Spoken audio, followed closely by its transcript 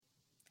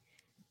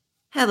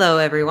Hello,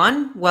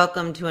 everyone.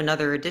 Welcome to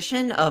another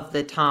edition of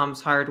the Tom's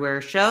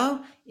Hardware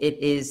Show. It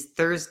is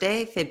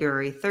Thursday,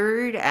 February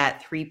 3rd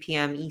at 3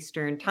 p.m.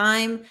 Eastern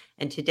Time,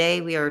 and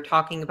today we are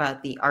talking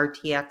about the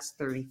RTX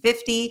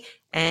 3050,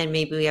 and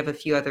maybe we have a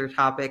few other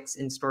topics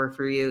in store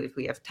for you if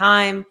we have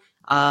time.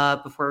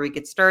 Before we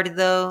get started,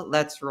 though,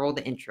 let's roll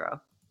the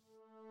intro.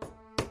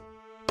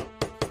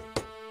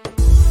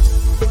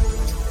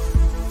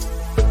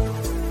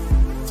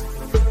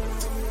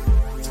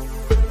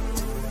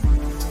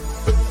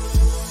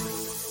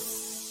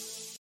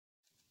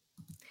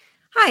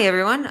 Hi,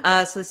 everyone.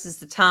 So this is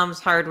the Tom's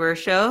Hardware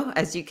Show.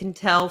 As you can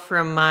tell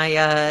from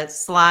my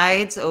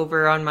slides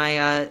over on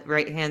my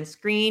right-hand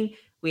screen,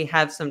 we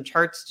have some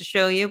charts to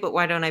show you, but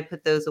why don't I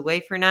put those away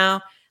for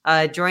now?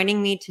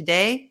 Joining me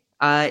today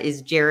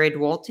is Jared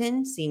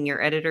Walton,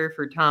 Senior Editor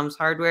for Tom's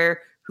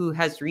Hardware, who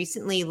has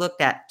recently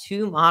looked at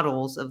two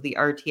models of the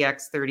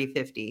RTX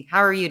 3050. How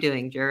are you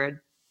doing, Jared?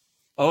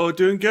 Oh,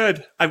 doing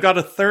good. I've got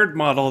a third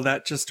model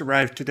that just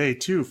arrived today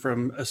too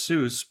from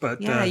Asus,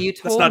 but Yeah, you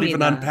that's told not me even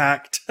that.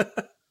 unpacked.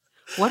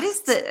 What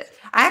is the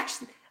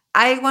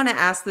I want to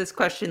ask this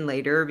question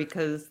later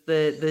because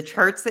the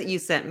charts that you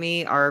sent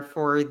me are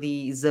for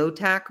the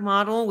Zotac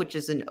model, which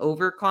is an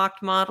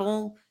overclocked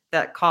model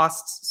that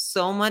costs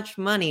so much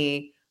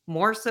money,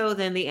 more so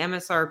than the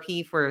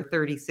MSRP for a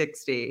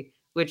 3060,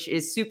 which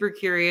is super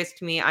curious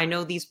to me. I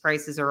know these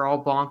prices are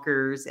all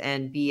bonkers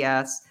and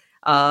BS.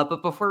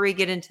 But before we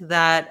get into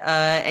that,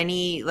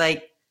 any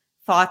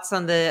thoughts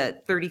on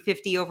the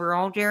 3050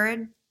 overall,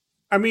 Jared?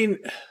 I mean,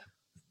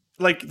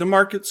 like the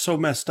market's so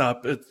messed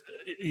up.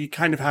 You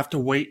kind of have to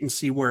wait and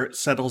see where it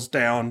settles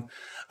down.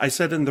 I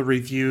said in the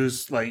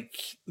reviews, like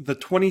the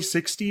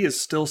 2060 is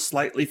still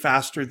slightly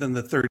faster than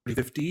the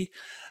 3050,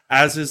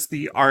 as is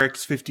the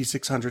RX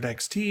 5600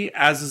 XT,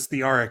 as is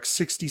the RX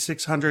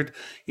 6600.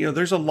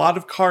 There's a lot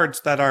of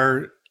cards that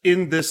are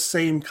in this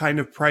same kind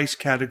of price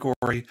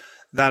category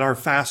that are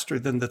faster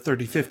than the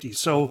 3050.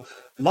 So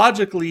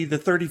logically, the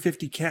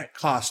 3050 can't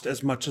cost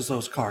as much as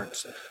those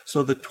cards.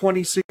 So the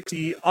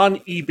 2060 on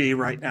eBay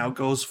right now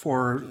goes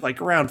for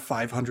like around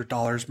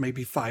 $500,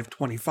 maybe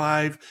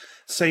 $525.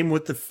 Same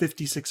with the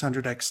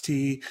 5600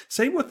 XT.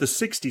 Same with the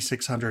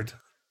 6600,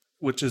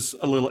 which is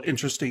a little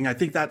interesting. I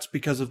think that's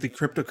because of the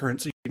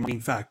cryptocurrency mining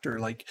factor.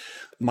 Like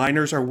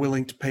miners are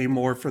willing to pay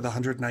more for the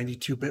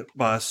 192-bit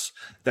bus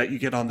that you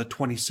get on the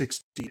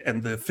 2060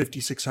 and the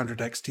 5600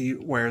 XT,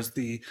 whereas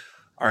the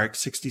RX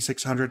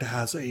 6600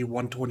 has a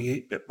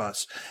 128-bit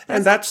bus.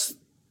 And that's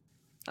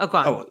Oh, go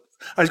on.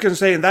 I was going to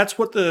say, and that's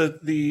what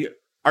the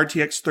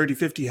RTX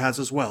 3050 has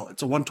as well.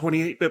 It's a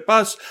 128-bit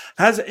bus,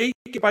 has 8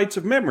 gigabytes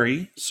of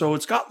memory, so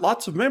it's got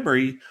lots of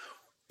memory,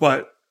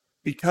 but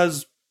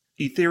because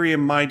Ethereum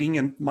mining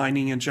and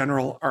mining in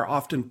general are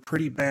often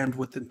pretty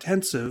bandwidth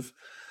intensive,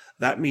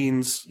 that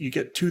means you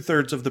get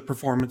 2/3 of the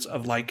performance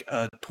of like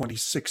a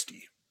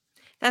 2060.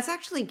 That's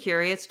actually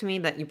curious to me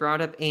that you brought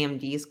up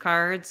AMD's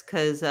cards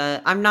because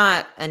I'm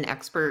not an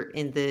expert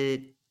in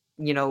the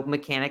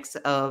mechanics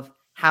of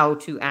how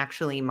to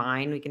actually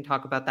mine. We can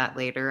talk about that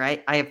later.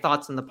 I have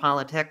thoughts on the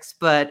politics,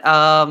 but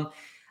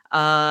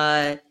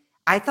I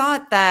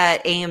thought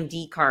that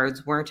AMD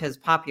cards weren't as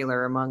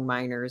popular among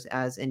miners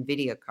as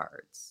NVIDIA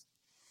cards.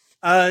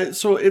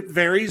 So it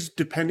varies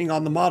depending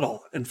on the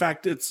model. In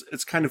fact,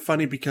 it's kind of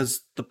funny because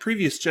the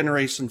previous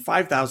generation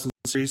 5000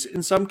 series,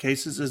 in some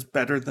cases, is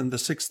better than the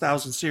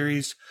 6000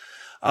 series.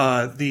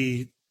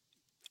 Maybe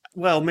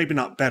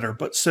not better,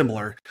 but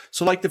similar.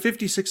 So like the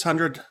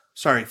 5700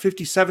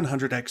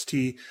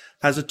 XT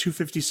has a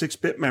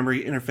 256-bit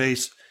memory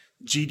interface,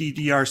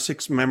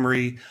 GDDR6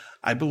 memory.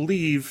 I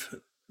believe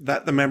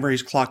that the memory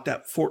is clocked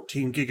at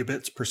 14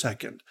 gigabits per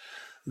second.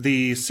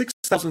 The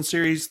 6000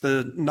 series,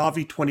 the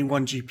Navi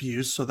 21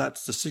 GPUs, so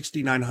that's the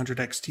 6900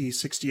 XT,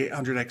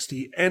 6800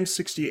 XT, and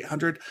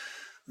 6800.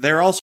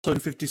 They're also a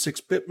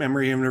 56-bit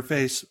memory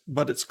interface,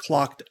 but it's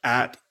clocked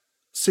at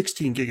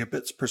 16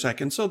 gigabits per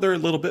second, so they're a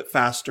little bit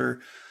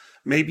faster.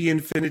 Maybe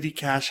Infinity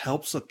Cache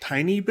helps a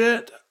tiny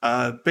bit.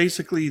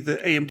 Basically, the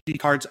AMD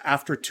cards,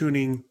 after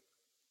tuning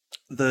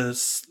the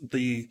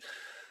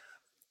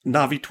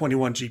Navi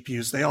 21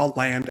 GPUs, they all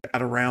land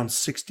at around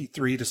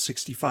 63 to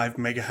 65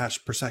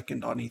 megahash per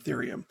second on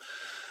Ethereum.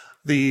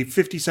 The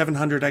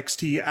 5700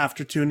 XT,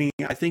 after tuning,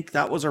 I think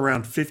that was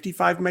around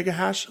 55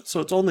 megahash, so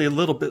it's only a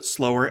little bit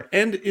slower.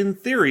 And in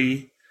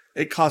theory,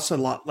 it costs a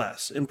lot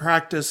less. In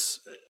practice,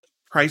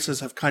 prices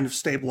have kind of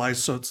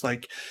stabilized, so it's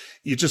like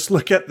you just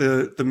look at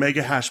the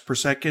megahash per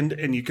second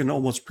and you can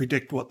almost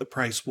predict what the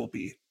price will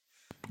be.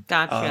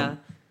 Gotcha.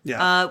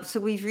 Yeah. So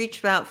we've reached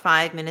about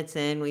 5 minutes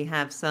in. We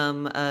have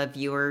some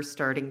viewers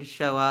starting to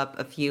show up,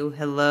 a few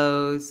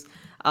hellos.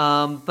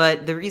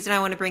 But the reason I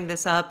want to bring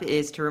this up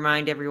is to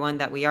remind everyone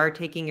that we are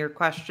taking your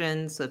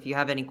questions. So if you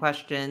have any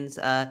questions,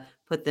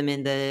 put them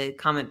in the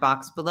comment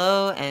box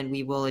below and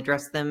we will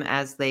address them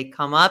as they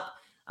come up.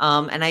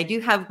 And I do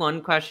have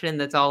one question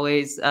that's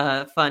always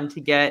fun to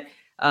get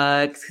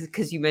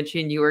because you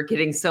mentioned you were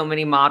getting so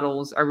many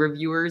models. Are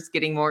reviewers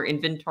getting more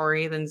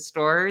inventory than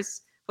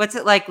stores? What's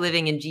it like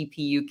living in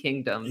GPU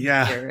kingdom,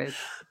 Yeah. Jared?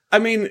 I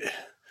mean,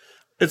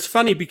 it's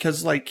funny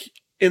because like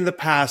in the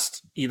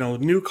past,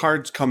 new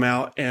cards come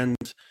out and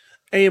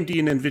AMD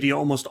and Nvidia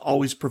almost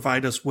always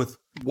provide us with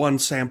one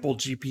sample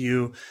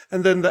GPU,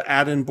 and then the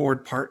add-in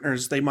board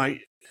partners, they might,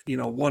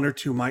 one or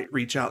two might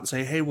reach out and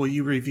say, "Hey, will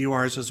you review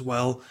ours as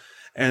well?"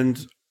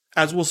 And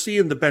as we'll see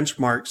in the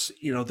benchmarks,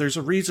 there's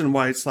a reason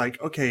why it's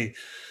like, okay,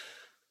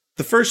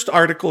 the first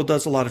article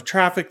does a lot of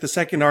traffic. The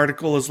second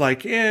article is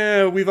like,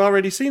 yeah, we've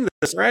already seen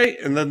this, right?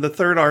 And then the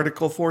third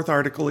article, fourth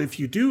article, if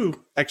you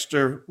do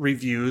extra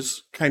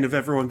reviews, kind of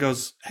everyone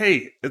goes,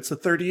 hey, it's a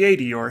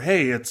 3080 or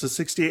hey, it's a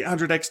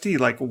 6800 XT.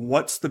 Like,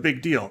 what's the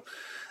big deal?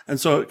 And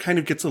so it kind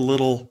of gets a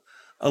little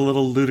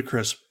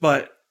ludicrous.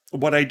 But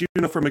what I do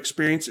know from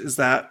experience is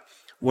that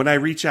when I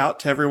reach out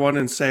to everyone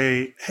and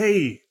say,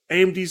 hey,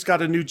 AMD's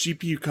got a new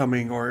GPU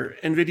coming or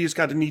NVIDIA's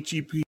got a new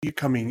GPU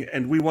coming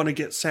and we want to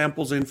get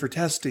samples in for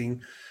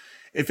testing,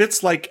 if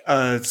it's like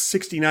a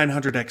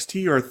 6900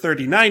 XT or a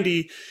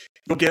 3090,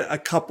 you'll get a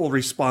couple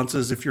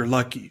responses if you're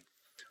lucky.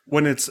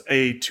 When it's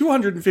a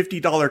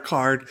 $250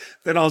 card,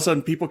 then all of a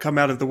sudden people come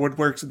out of the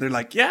woodworks and they're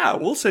like, yeah,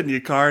 we'll send you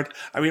a card.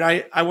 I mean,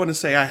 I want to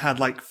say I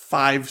had like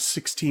 5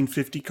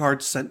 1650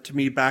 cards sent to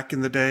me back in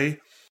the day,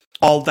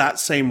 all that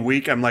same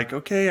week. I'm like,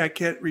 okay, I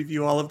can't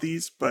review all of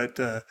these, but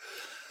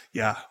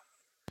yeah.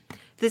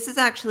 This is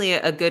actually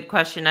a good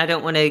question. I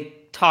don't want to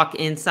talk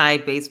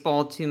inside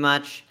baseball too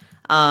much,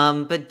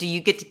 but do you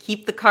get to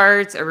keep the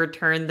cards or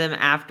return them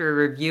after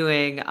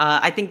reviewing?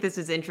 I think this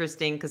is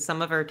interesting because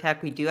some of our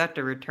tech we do have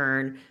to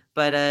return,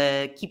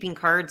 but keeping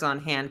cards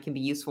on hand can be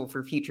useful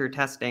for future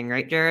testing,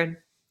 right, Jared?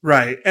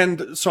 Right.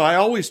 And so I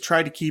always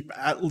try to keep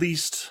at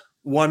least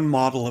one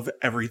model of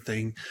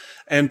everything.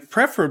 And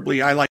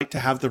preferably, I like to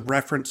have the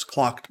reference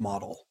clocked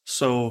model.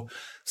 So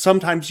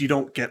sometimes you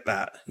don't get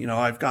that.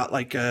 I've got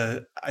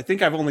I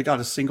think I've only got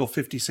a single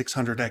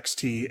 5600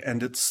 XT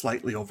and it's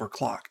slightly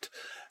overclocked.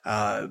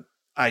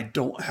 I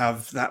don't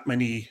have that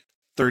many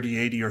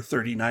 3080 or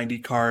 3090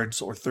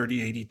 cards or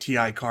 3080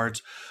 Ti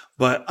cards,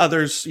 but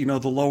others, the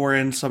lower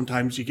end,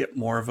 sometimes you get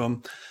more of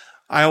them.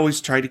 I always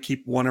try to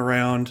keep one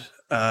around,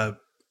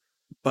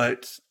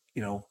 but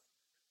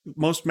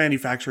most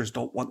manufacturers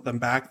don't want them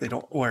back. They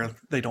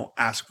don't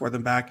ask for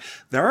them back.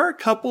 There are a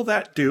couple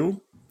that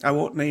do. I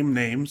won't name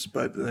names,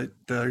 but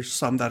there's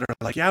some that are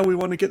like, yeah, we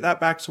want to get that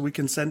back so we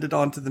can send it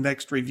on to the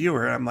next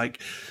reviewer. I'm like,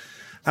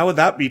 how would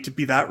that be to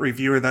be that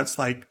reviewer that's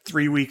like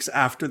 3 weeks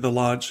after the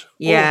launch?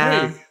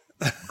 Yeah. Oh,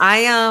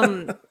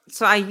 hey.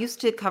 So I used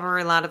to cover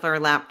a lot of our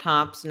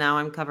laptops. Now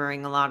I'm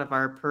covering a lot of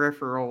our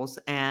peripherals,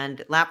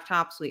 and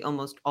laptops, we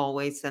almost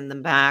always send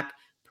them back.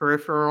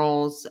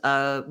 Peripherals,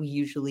 we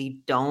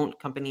usually don't.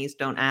 Companies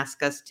don't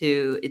ask us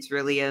to. It's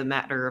really a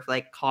matter of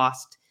like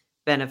cost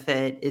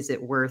benefit. Is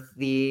it worth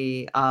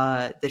the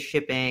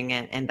shipping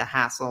and the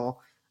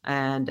hassle?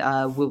 And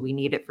will we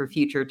need it for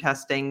future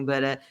testing?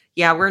 But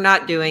yeah, we're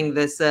not doing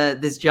this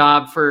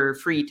job for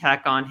free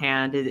tech on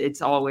hand.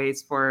 It's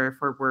always for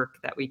work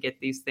that we get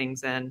these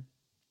things in.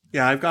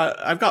 Yeah, I've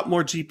got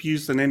more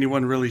GPUs than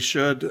anyone really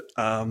should,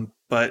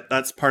 but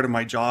that's part of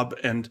my job.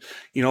 And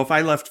if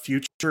I left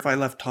if I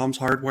left Tom's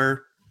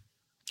Hardware,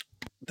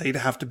 they'd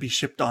have to be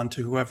shipped on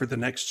to whoever the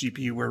next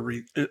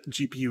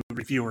GPU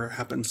reviewer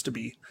happens to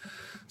be.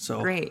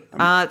 So great.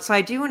 So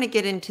I do want to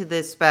get into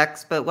the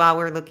specs, but while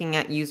we're looking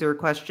at user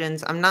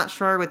questions, I'm not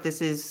sure what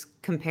this is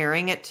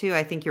comparing it to.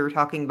 I think you were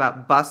talking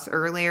about bus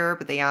earlier,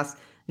 but they asked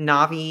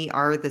Navi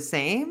are the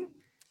same.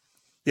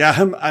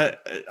 Yeah,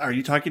 are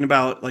you talking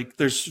about like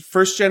there's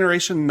first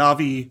generation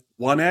Navi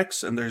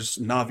 1X and there's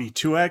Navi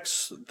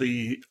 2X?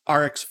 The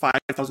RX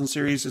 5000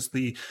 series is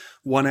the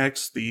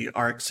 1X, the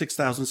RX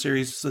 6000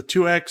 series is the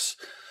 2X.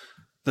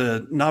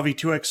 The Navi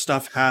 2X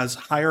stuff has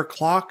higher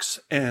clocks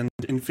and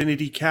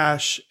infinity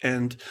cache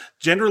and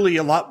generally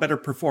a lot better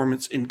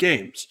performance in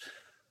games.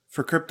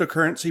 For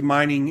cryptocurrency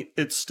mining,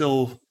 it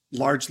still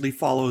largely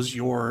follows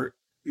your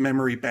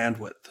memory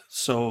bandwidth.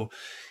 So,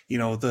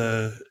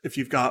 if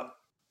you've got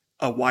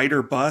a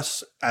wider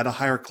bus at a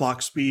higher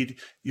clock speed,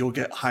 you'll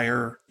get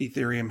higher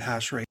Ethereum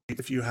hash rate.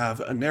 If you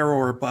have a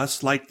narrower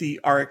bus like the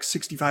RX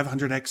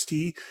 6500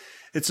 XT,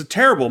 it's a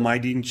terrible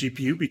mining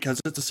GPU because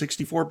it's a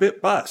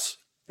 64-bit bus.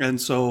 And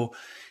so,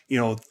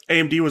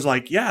 AMD was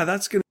like, yeah,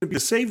 that's going to be the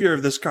savior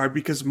of this card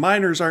because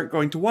miners aren't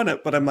going to want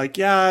it. But I'm like,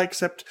 yeah,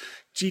 except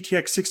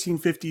GTX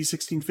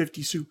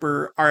 1650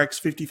 Super, RX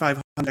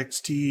 5500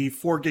 XT,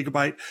 4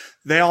 gigabyte.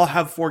 They all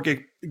have 4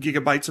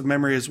 gigabytes of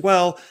memory as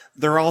well.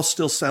 They're all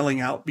still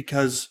selling out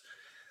because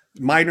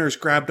miners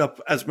grabbed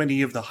up as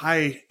many of the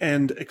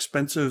high-end,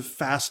 expensive,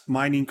 fast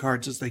mining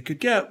cards as they could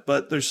get.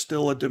 But there's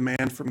still a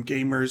demand from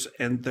gamers,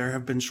 and there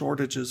have been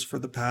shortages for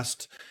the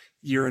past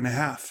year and a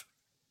half.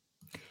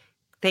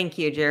 Thank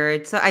you,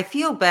 Jared. So I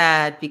feel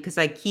bad because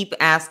I keep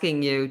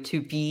asking you to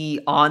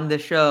be on the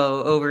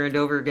show over and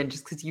over again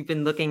just because you've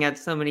been looking at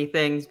so many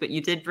things. But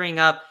you did bring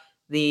up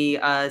the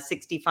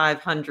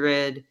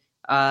 6500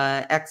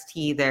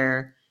 XT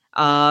there.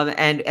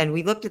 And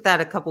we looked at that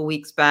a couple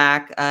weeks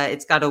back.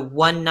 It's got a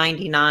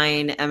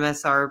 $199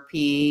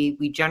 MSRP.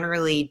 We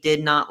generally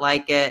did not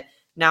like it.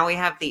 Now we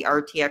have the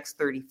RTX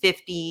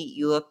 3050.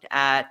 You looked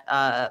at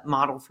a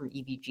model from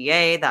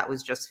EVGA that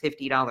was just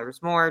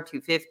 $50 more,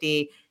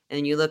 250. And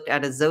then you looked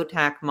at a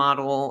Zotac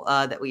model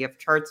that we have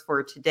charts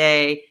for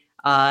today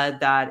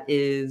that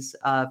is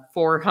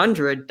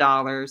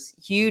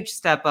 $400. Huge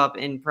step up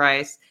in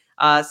price.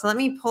 So let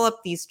me pull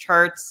up these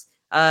charts.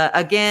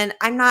 Again,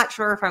 I'm not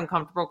sure if I'm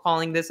comfortable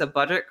calling this a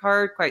budget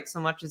card quite so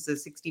much as a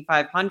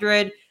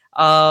 6500,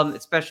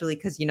 especially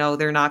because,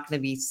 they're not going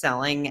to be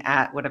selling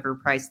at whatever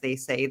price they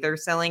say they're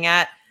selling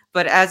at.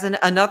 But as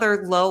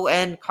another low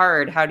end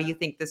card, how do you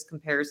think this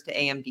compares to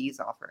AMD's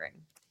offering?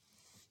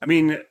 I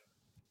mean,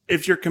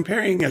 if you're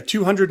comparing a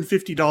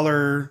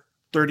 $250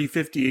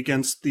 3050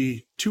 against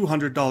the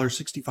 $200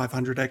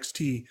 6500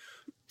 XT,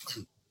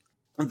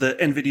 the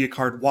NVIDIA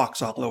card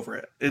walks all over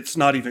it. It's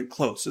not even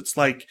close. It's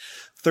like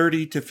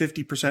 30 to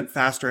 50%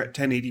 faster at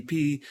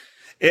 1080p.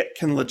 It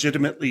can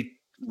legitimately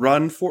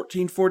run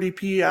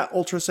 1440p at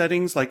ultra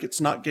settings. Like,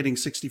 it's not getting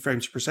 60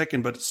 frames per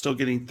second, but it's still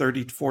getting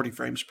 30 to 40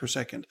 frames per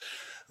second.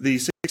 The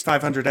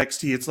 6500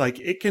 XT, it's like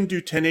it can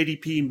do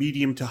 1080p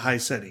medium to high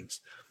settings.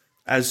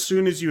 As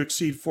soon as you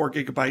exceed 4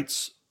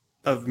 gigabytes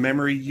of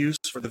memory use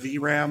for the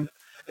VRAM,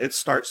 it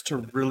starts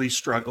to really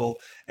struggle.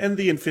 And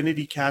the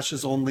Infinity cache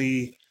is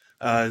only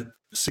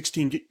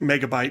 16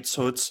 megabytes,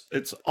 so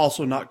it's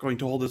also not going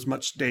to hold as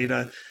much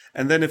data.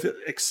 And then if it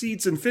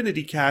exceeds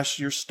Infinity cache,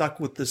 you're stuck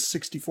with this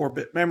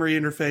 64-bit memory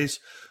interface.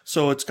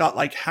 So it's got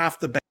like half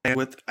the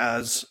bandwidth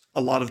as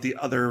a lot of the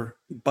other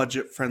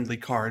budget-friendly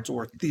cards,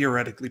 or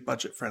theoretically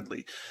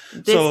budget-friendly.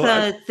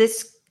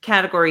 This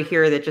category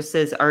here that just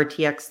says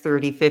RTX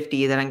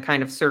 3050 that I'm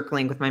kind of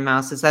circling with my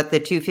mouse, is that the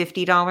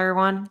 $250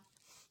 one?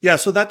 Yeah,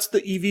 so that's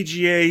the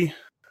EVGA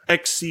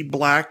XC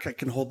Black. I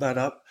can hold that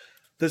up.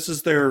 This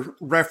is their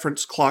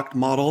reference clocked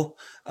model.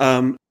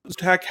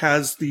 Zotac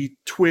has the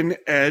Twin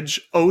Edge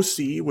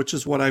OC, which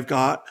is what I've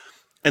got,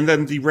 and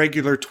then the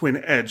regular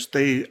Twin Edge.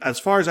 They, as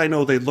far as I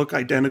know, they look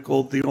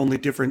identical. The only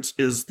difference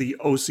is the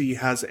OC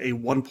has a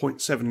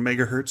 1.7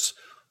 megahertz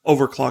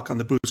overclock on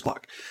the boost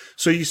clock.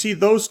 So you see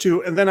those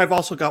two, and then I've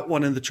also got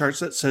one in the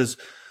charts that says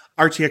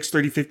RTX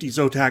 3050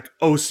 Zotac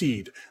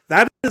OC'd.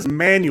 That is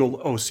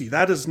manual OC.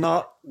 That is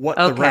not what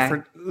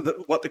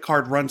what the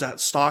card runs at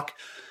stock.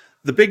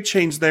 The big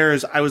change there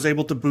is I was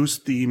able to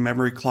boost the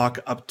memory clock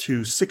up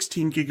to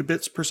 16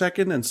 gigabits per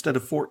second instead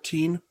of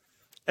 14.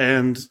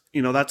 And,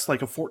 that's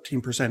like a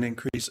 14%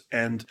 increase.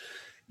 And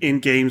in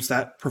games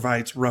that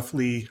provides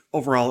roughly,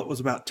 overall, it was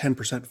about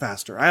 10%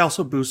 faster. I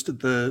also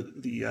boosted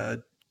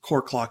the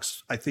core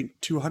clocks, I think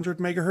 200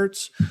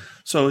 megahertz.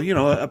 So,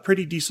 a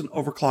pretty decent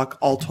overclock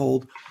all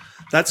told.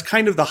 That's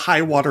kind of the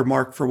high water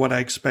mark for what I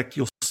expect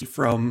you'll see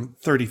from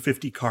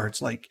 3050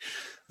 cards. Like,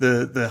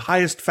 the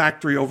highest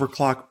factory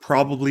overclock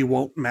probably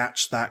won't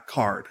match that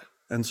card.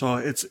 And so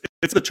it's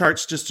the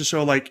charts just to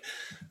show, like,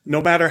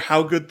 no matter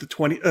how good the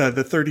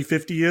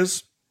 3050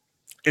 is,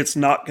 it's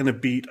not going to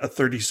beat a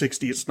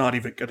 3060. It's not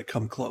even going to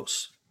come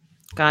close.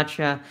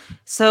 Gotcha.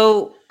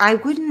 So I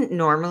wouldn't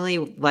normally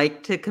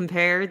like to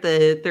compare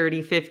the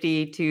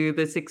 3050 to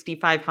the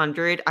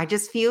 6500. I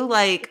just feel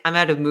like I'm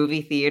at a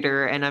movie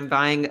theater and I'm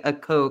buying a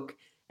Coke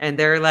and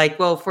they're like,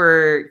 well,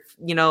 for,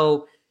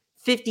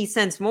 50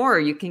 cents more,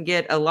 you can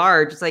get a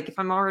large. It's like, if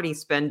I'm already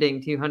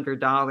spending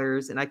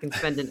 $200 and I can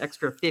spend an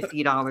extra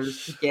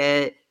 $50 to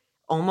get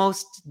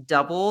almost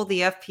double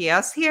the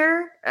FPS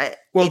here.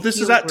 Well, this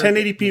is at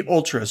 1080p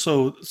Ultra.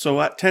 So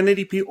at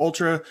 1080p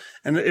Ultra,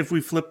 and if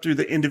we flip through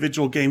the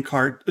individual game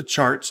card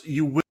charts,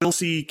 you will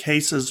see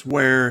cases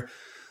where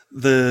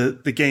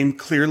the game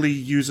clearly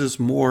uses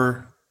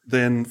more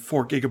than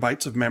 4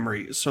 gigabytes of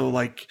memory. So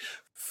like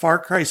Far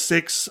Cry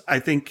 6, I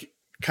think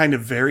kind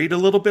of varied a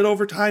little bit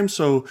over time.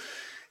 So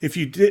if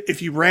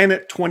you ran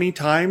it 20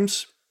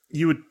 times,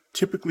 you would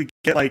typically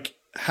get like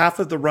half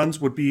of the runs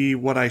would be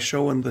what I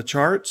show in the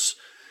charts,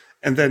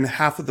 and then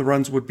half of the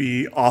runs would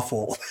be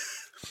awful.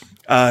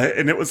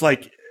 And it was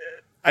like,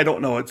 I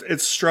don't know,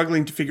 it's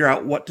struggling to figure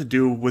out what to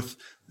do with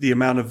the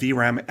amount of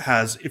VRAM it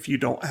has if you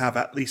don't have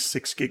at least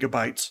 6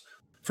 gigabytes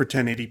for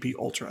 1080p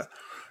Ultra.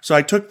 So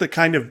I took the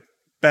kind of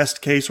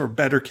best case or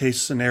better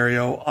case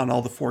scenario on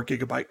all the 4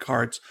 gigabyte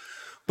cards.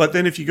 But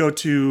then if you go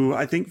to,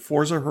 I think,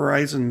 Forza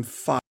Horizon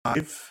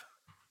 5,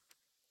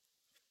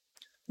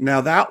 now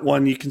that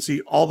one, you can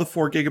see all the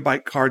 4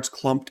 gigabyte cards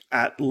clumped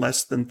at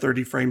less than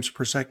 30 frames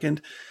per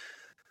second.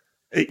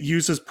 It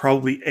uses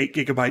probably 8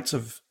 gigabytes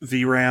of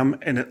VRAM,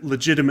 and it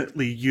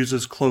legitimately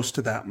uses close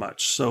to that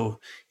much. So,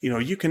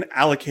 you can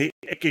allocate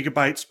 8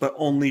 gigabytes, but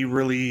only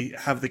really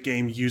have the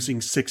game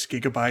using 6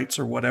 gigabytes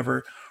or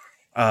whatever.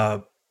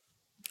 I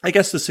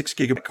guess the 6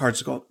 gigabyte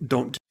cards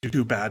don't do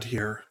too bad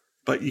here.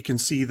 But you can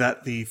see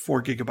that the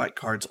 4 gigabyte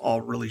cards all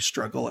really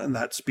struggle, and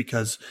that's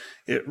because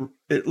it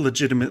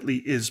legitimately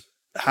is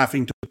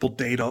having to pull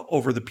data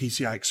over the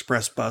PCI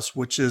Express bus,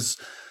 which is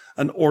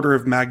an order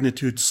of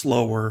magnitude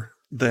slower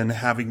than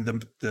having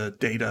the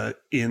data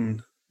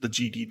in the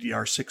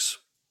GDDR6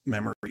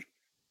 memory.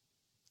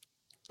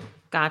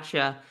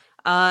 Gotcha.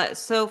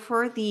 So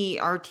for the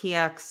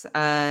RTX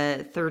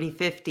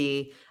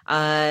 3050,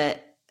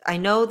 I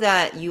know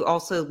that you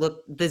also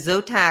look, the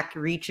Zotac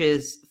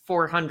reaches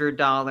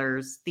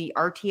 $400. The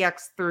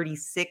RTX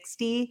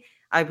 3060,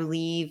 I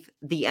believe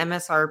the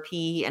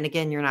MSRP, and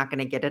again, you're not going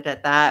to get it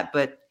at that,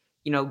 but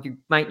you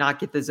might not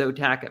get the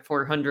Zotac at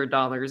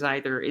 $400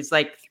 either. Is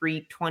like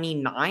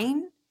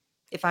 329,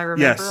 if I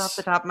remember off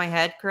the Yes, top of my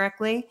head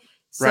correctly.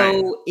 right.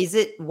 So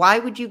why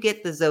would you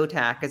get the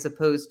Zotac as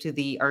opposed to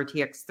the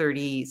RTX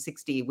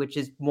 3060, which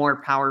is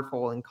more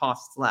powerful and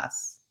costs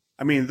less?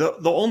 I mean, the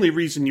only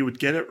reason you would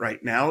get it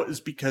right now is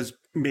because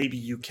maybe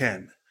you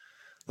can.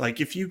 Like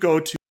if you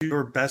go to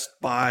your Best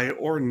Buy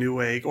or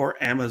Newegg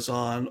or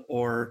Amazon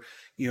or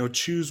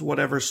choose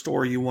whatever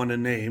store you want to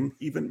name,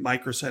 even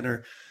Micro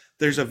Center,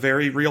 there's a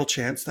very real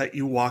chance that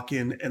you walk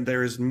in and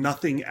there is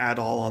nothing at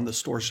all on the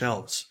store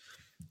shelves.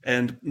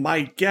 And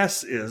my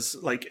guess is,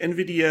 like,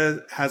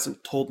 Nvidia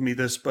hasn't told me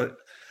this, but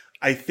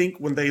I think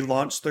when they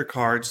launch their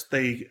cards,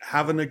 they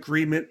have an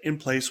agreement in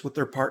place with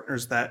their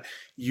partners that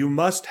you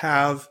must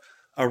have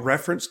a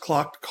reference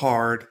clocked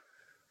card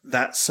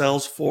that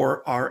sells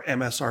for our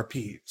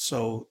MSRP.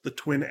 So the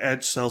Twin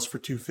Edge sells for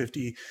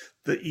 250,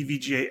 the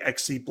EVGA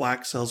XC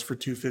Black sells for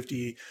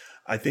 250.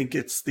 I think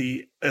it's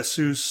the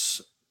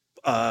Asus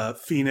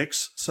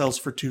Phoenix sells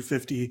for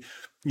 250.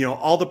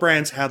 All the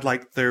brands had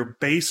like their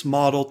base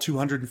model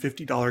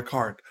 $250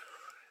 card.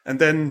 And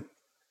then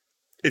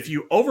if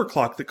you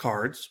overclock the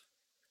cards,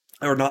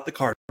 or not the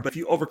card, but if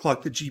you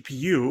overclock the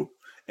GPU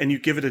and you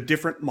give it a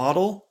different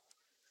model,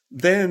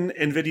 then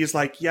NVIDIA's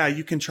like, yeah,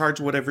 you can charge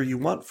whatever you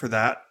want for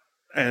that.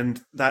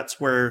 And that's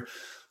where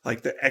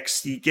like the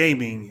XC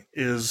Gaming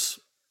is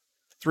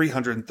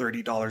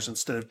 $330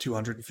 instead of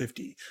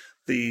 $250.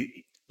 The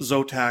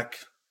Zotac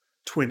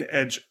Twin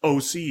Edge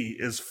OC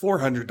is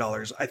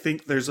 $400. I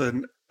think there's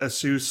an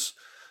Asus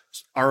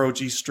ROG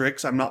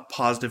Strix. I'm not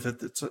positive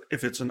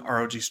if it's an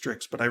ROG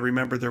Strix, but I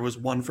remember there was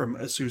one from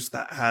Asus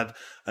that had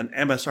an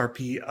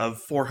MSRP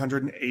of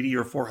 $480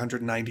 or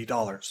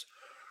 $490.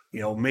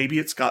 Maybe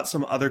it's got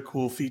some other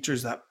cool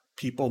features that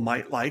people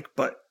might like,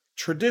 but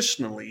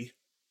traditionally,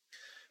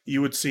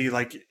 you would see,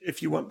 like,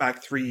 if you went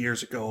back 3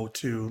 years ago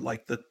to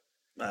like the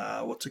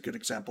what's a good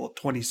example, a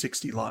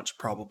 2060 launch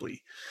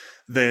probably,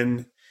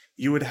 then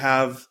you would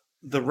have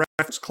the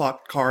reference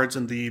clock cards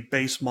and the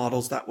base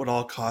models that would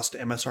all cost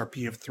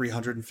MSRP of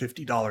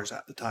 $350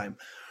 at the time.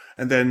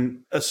 And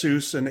then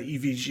Asus and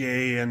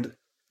EVGA and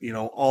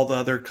all the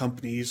other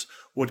companies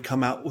would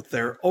come out with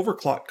their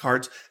overclock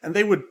cards, and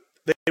they would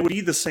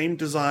be the same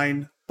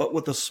design but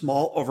with a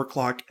small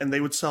overclock, and they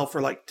would sell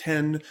for like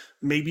 10,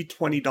 maybe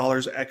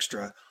 $20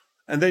 extra.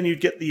 And then you'd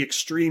get the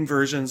extreme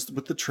versions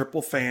with the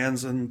triple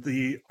fans and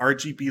the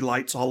RGB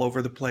lights all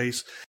over the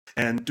place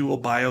and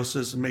dual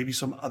BIOSes and maybe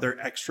some other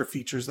extra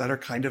features that are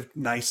kind of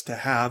nice to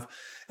have.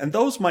 And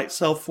those might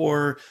sell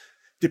for,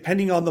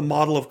 depending on the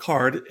model of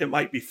card, it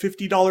might be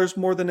 $50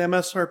 more than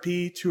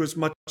MSRP to as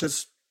much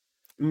as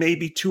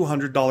maybe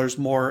 $200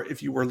 more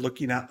if you were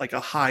looking at like a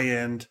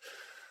high-end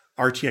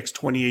RTX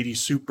 2080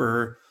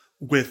 Super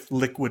with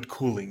liquid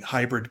cooling,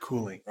 hybrid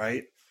cooling,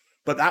 right?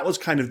 But that was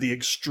kind of the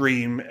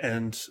extreme,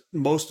 and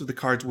most of the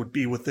cards would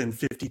be within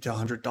 $50 to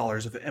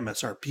 $100 of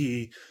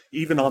MSRP,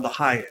 even on the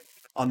high end.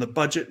 On the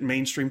budget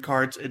mainstream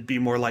cards, it'd be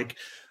more like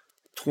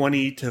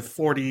 20 to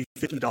 40,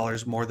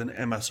 $50 more than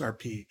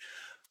MSRP,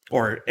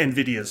 or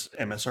NVIDIA's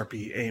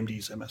MSRP,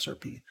 AMD's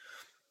MSRP.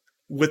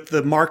 With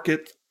the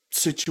market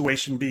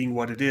situation being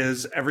what it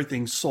is,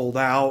 everything's sold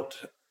out.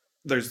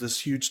 There's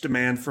this huge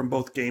demand from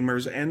both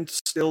gamers and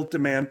still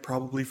demand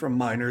probably from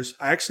miners.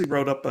 I actually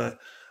wrote up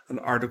an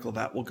article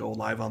that will go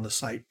live on the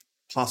site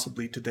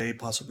possibly today,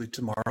 possibly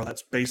tomorrow.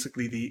 That's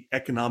basically the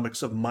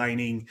economics of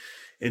mining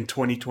in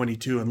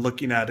 2022 and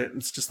looking at it.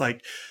 And it's just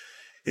like,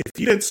 if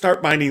you didn't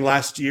start mining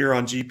last year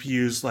on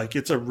GPUs, like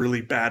it's a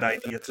really bad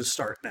idea to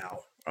start now.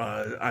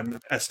 I'm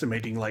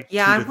estimating like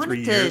Yeah, two I to three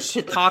wanted to years.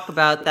 to talk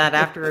about that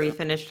after we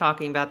finish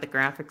talking about the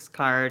graphics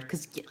card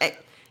because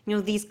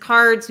these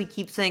cards we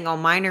keep saying, oh,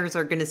 miners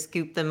are going to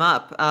scoop them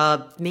up.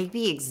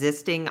 Maybe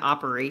existing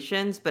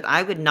operations, but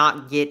I would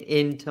not get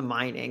into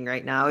mining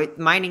right now.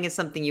 Mining is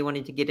something you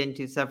wanted to get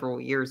into several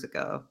years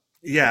ago.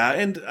 Yeah,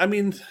 and I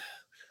mean,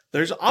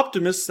 there's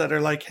optimists that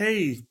are like,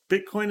 hey,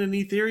 Bitcoin and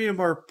Ethereum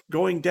are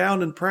going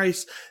down in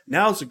price.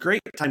 Now's a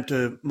great time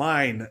to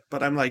mine.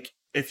 But I'm like,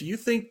 if you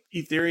think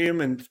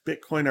Ethereum and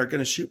Bitcoin are going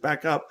to shoot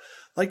back up,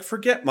 like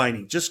forget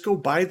mining. Just go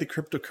buy the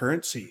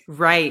cryptocurrency.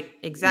 Right,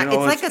 exactly.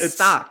 It's like a It's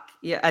stock.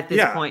 Yeah, at this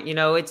yeah. point,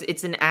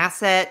 it's an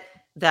asset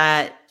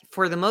that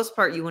for the most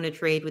part you want to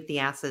trade with the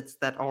assets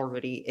that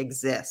already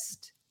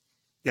exist.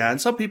 Yeah,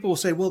 and some people will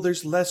say, well,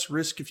 there's less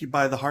risk if you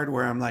buy the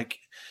hardware. I'm like,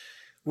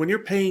 when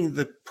you're paying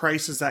the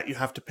prices that you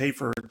have to pay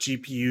for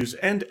GPUs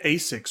and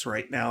ASICs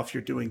right now, if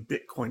you're doing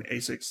Bitcoin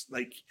ASICs,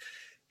 like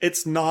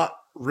it's not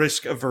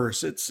risk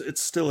averse. It's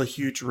still a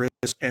huge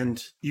risk,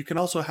 and you can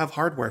also have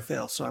hardware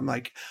fail. So I'm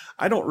like,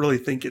 I don't really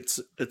think it's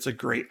a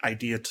great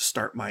idea to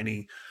start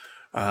mining.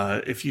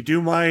 If you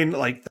do mine,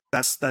 like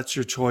that's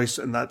your choice,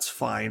 and that's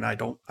fine.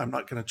 I'm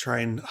not going to try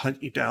and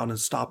hunt you down and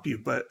stop you,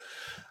 but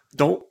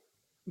don't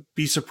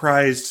be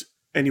surprised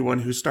anyone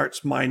who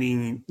starts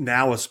mining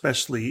now,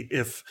 especially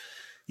if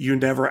you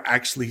never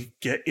actually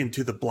get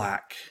into the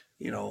black.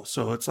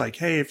 So it's like,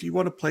 hey, if you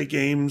want to play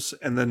games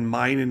and then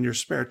mine in your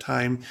spare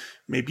time,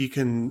 maybe you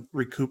can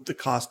recoup the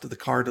cost of the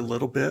card a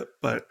little bit.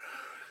 But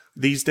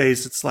these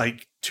days, it's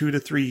like 2 to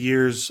 3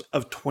 years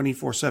of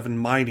 24/7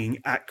 mining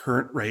at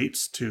current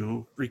rates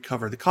to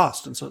recover the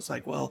cost. And so it's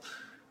like, well,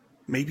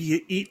 maybe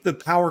you eat the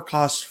power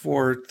costs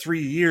for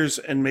 3 years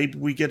and maybe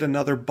we get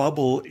another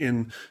bubble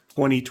in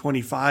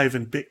 2025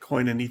 and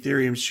Bitcoin and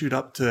Ethereum shoot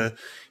up to,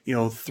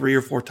 3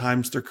 or 4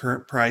 times their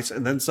current price.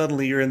 And then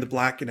suddenly you're in the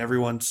black and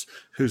everyone's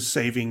who's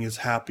saving is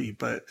happy.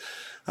 But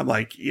I'm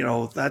like,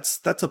 that's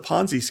a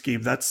Ponzi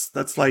scheme.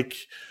 That's like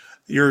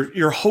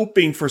you're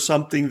hoping for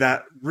something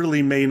that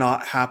really may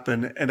not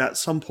happen. And at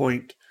some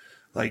point,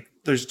 like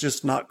there's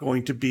just not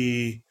going to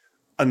be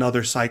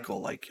another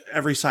cycle. Like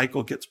every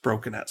cycle gets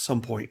broken at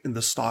some point in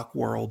the stock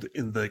world,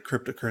 in the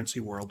cryptocurrency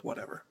world,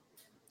 whatever.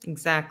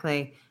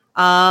 Exactly.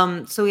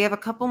 So we have a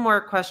couple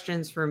more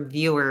questions from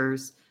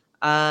viewers.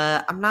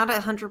 I'm not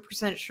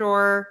 100%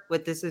 sure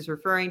what this is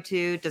referring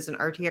to. Does an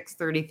RTX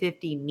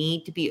 3050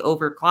 need to be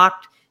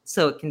overclocked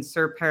so it can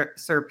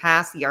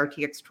surpass the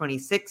RTX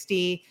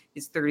 2060?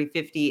 Is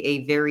 3050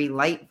 a very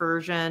light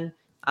version?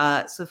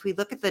 So if we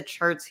look at the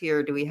charts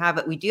here, do we have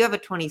it? We do have a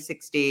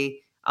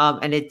 2060.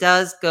 And it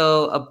does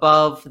go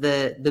above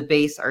the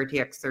base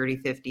RTX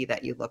 3050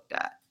 that you looked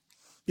at.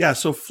 Yeah,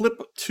 so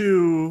flip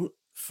to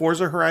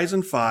Forza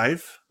Horizon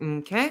 5.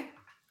 Okay.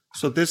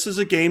 So this is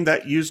a game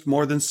that used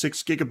more than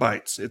 6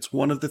 gigabytes. It's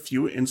one of the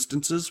few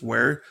instances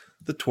where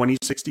the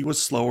 2060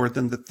 was slower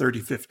than the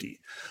 3050.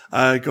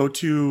 Go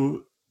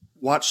to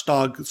Watch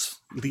Dogs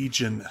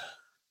Legion,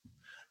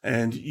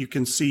 and you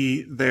can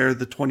see there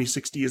the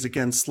 2060 is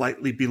again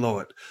slightly below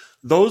it.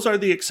 Those are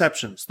the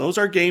exceptions. Those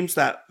are games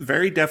that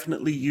very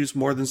definitely use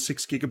more than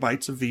 6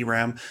 gigabytes of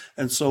VRAM,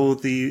 and so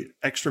the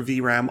extra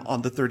VRAM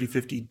on the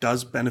 3050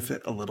 does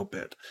benefit a little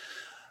bit.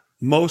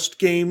 Most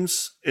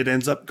games, it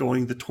ends up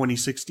going the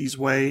 2060's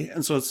way,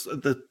 and so it's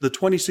the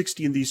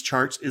 2060 in these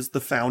charts is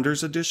the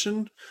Founders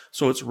Edition,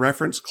 so it's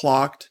reference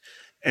clocked,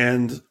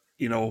 and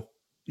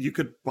you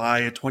could buy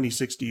a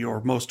 2060,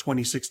 or most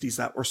 2060s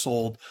that were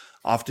sold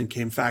often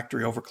came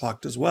factory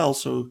overclocked as well.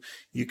 So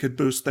you could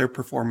boost their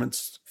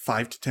performance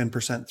 5 to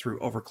 10% through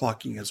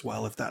overclocking as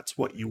well, if that's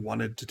what you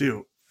wanted to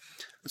do.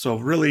 So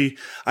really,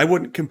 I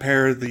wouldn't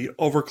compare the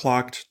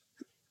overclocked,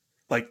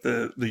 like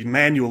the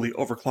manually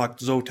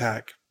overclocked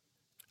Zotac,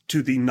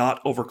 to the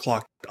not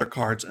overclocked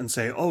cards and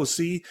say, oh,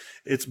 see,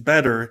 it's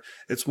better.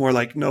 It's more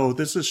like, no,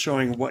 this is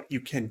showing what you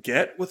can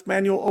get with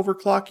manual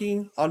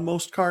overclocking on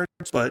most cards,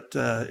 but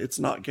it's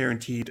not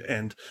guaranteed,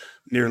 and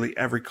nearly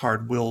every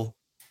card will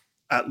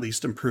at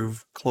least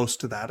improve close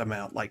to that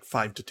amount, like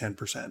 5 to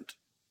 10%.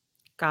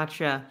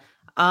 Gotcha.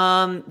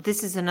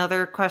 This is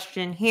another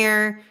question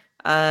here.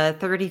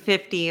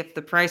 3050, if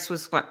the price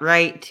was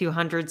right,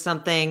 200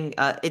 something,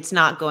 it's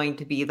not going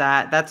to be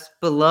that. That's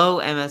below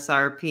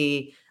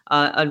MSRP.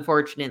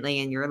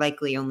 Unfortunately, and you're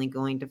likely only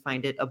going to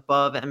find it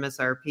above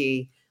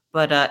MSRP.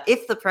 But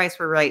if the price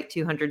were right,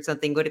 200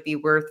 something, would it be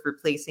worth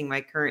replacing my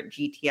current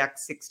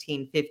GTX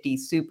 1650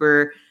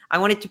 Super? I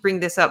wanted to bring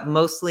this up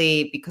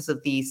mostly because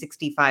of the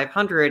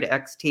 6500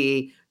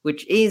 XT,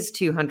 which is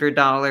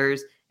 $200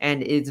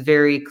 and is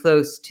very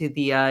close to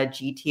the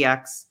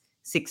GTX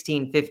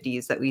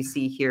 1650s that we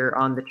see here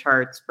on the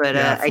charts. But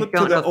I don't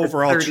know the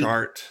overall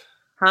chart.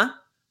 Huh?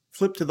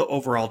 Flip to the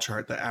overall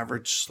chart, the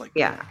average.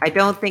 Yeah, I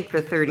don't think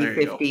the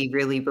 3050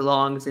 really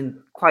belongs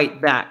in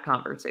quite that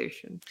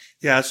conversation.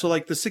 Yeah, so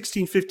like the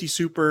 1650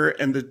 Super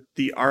and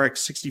the RX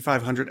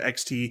 6500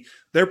 XT,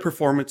 their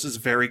performance is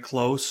very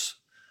close.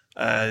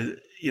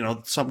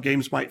 Some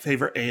games might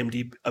favor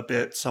AMD a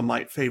bit, some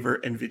might favor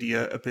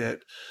NVIDIA a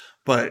bit,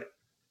 but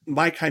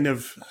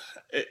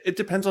it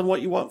depends on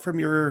what you want from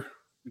your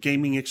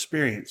gaming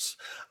experience.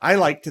 I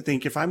like to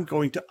think if I'm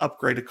going to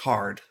upgrade a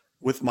card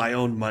with my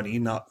own money,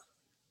 not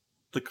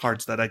the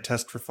cards that I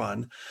test for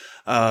fun.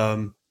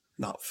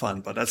 Not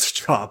fun, but that's a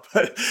job.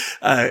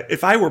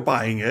 If I were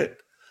buying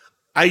it,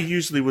 I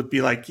usually would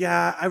be like,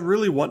 yeah, I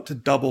really want to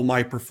double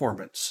my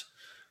performance,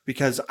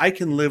 because I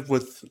can live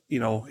with,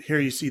 here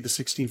you see the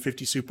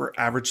 1650 Super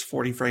average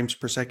 40 frames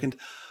per second.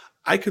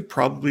 I could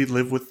probably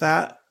live with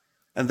that.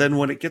 And then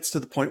when it gets to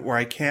the point where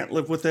I can't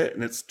live with it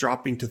and it's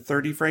dropping to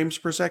 30 frames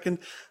per second,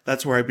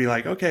 that's where I'd be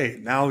like, okay,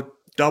 now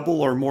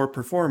double or more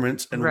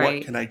performance, and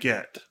what can I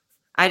get?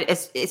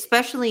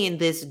 Especially in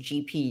this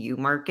GPU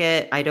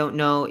market, I don't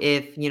know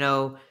if,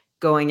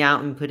 going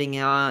out and putting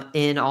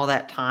in all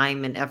that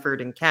time and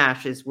effort and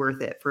cash is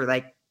worth it for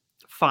like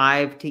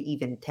 5 to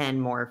even 10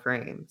 more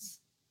frames.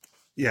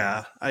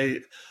 Yeah,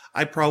 I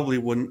probably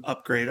wouldn't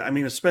upgrade. I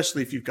mean,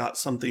 especially if you've got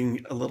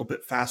something a little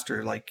bit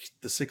faster, like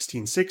the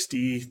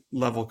 1660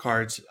 level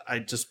cards,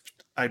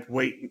 I'd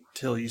wait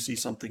until you see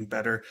something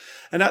better.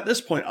 And at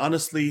this point,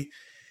 honestly,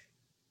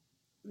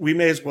 we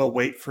may as well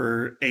wait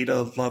for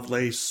Ada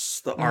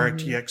Lovelace, the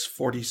RTX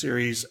 40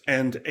 series,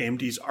 and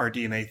AMD's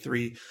RDNA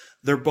 3.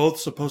 They're both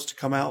supposed to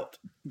come out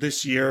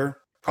this year.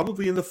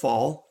 probably in the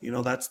fall.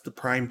 That's the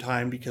prime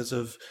time because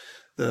of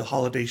the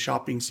holiday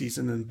shopping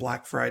season and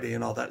Black Friday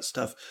and all that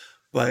stuff.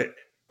 But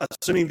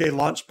assuming they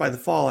launch by the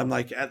fall, I'm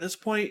like, at this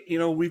point,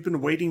 we've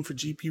been waiting for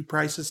GPU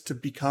prices to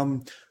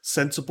become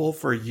sensible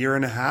for a year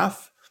and a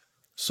half.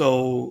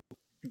 So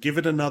give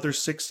it another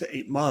 6 to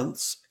 8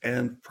 months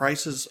and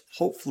prices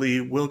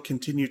hopefully will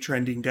continue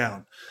trending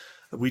down.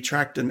 We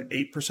tracked an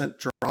 8%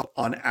 drop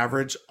on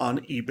average on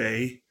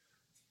eBay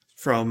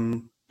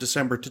from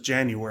December to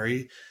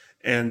January.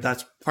 And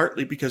that's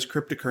partly because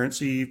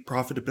cryptocurrency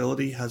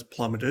profitability has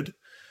plummeted.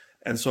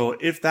 And so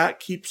if that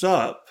keeps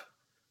up,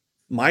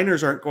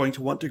 miners aren't going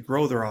to want to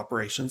grow their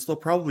operations. They'll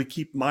probably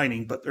keep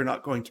mining, but they're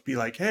not going to be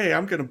like, hey,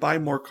 I'm going to buy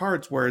more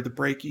cards where the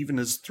break even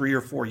is 3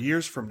 or 4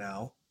 years from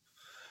now.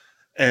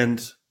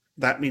 And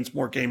that means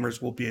more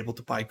gamers will be able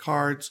to buy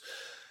cards,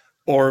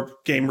 or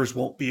gamers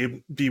won't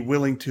be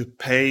willing to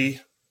pay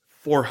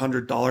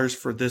 $400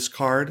 for this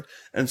card.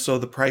 And so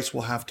the price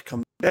will have to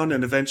come down,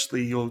 and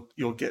eventually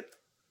you'll get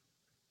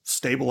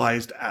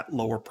stabilized at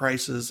lower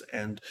prices,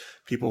 and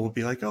people will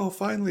be like, oh,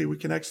 finally we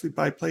can actually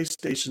buy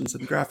PlayStations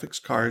and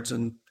graphics cards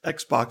and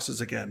Xboxes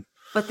again.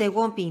 But they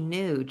won't be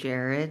new,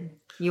 Jared.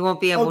 You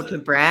won't be able to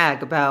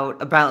brag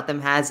about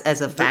them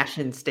as a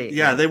fashion statement.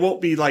 Yeah, they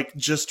won't be like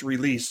just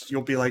released.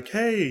 You'll be like,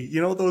 hey,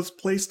 those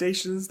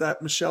PlayStations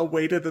that Michelle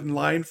waited in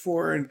line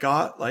for and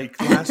got like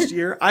last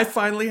year? I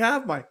finally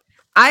have mine.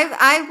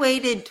 I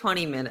waited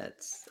 20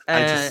 minutes.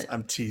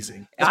 I'm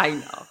teasing. I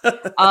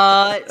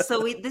know.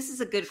 So this is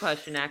a good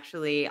question,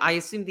 actually. I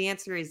assume the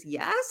answer is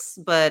yes,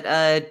 but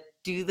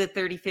do the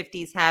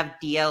 3050s have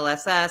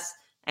DLSS,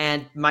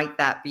 and might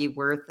that be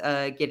worth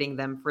getting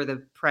them for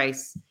the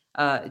price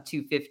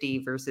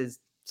 $250 versus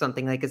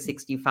something like a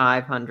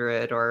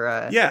 6500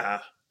 or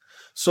Yeah.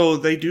 So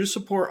they do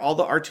support all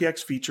the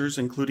RTX features,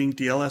 including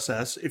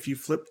DLSS. If you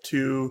flip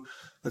to,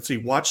 let's see,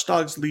 Watch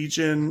Dogs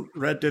Legion,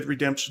 Red Dead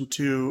Redemption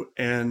 2,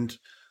 and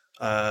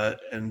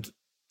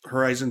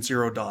Horizon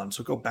Zero Dawn.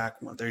 So go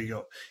back one. There you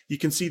go. You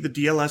can see the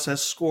DLSS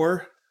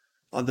score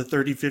on the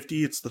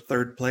 3050. It's the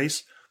third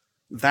place.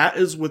 That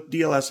is with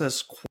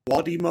DLSS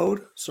quality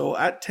mode. So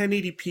at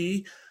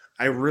 1080p,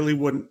 I really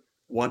wouldn't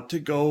want to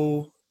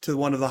go to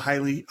one of the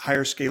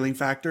higher scaling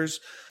factors.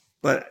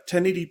 But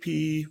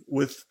 1080p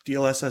with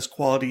DLSS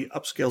quality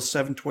upscales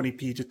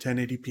 720p to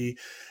 1080p,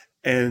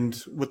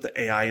 and with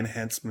the AI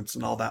enhancements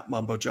and all that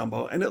mumbo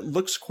jumbo. And it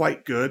looks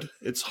quite good.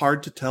 It's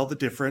hard to tell the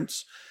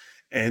difference.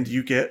 And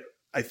you get,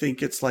 I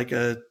think it's like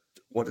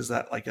what is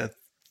that? Like a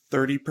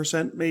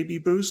 30% maybe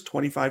boost,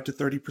 25 to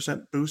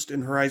 30% boost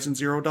in Horizon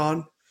Zero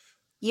Dawn.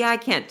 Yeah, I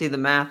can't do the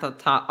math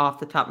off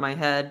the top of my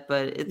head,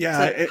 but it's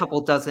a couple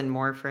dozen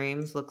more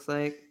frames, looks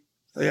like.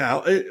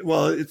 Yeah,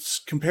 it's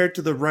compared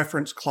to the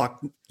reference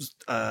clock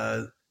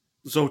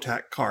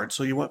Zotac card.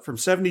 So you went from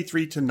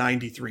 73 to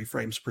 93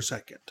 frames per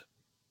second.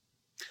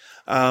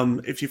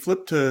 If you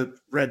flip to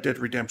Red Dead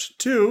Redemption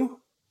 2,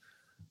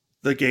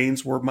 the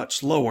gains were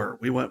much lower.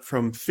 We went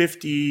from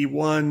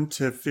 51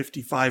 to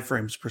 55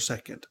 frames per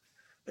second.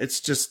 It's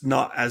just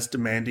not as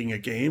demanding a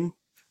game.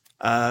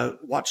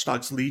 Watch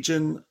Dogs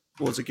Legion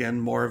was, again,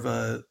 more of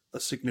a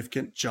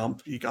significant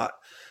jump. You got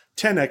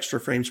 10 extra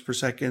frames per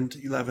second,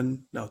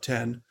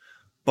 10.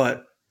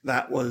 But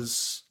that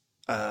was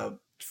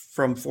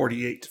from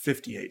 48 to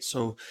 58.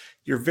 So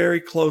you're very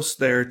close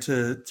there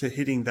to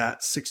hitting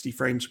that 60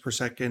 frames per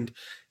second.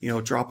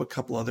 Drop a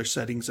couple other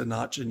settings a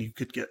notch and you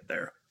could get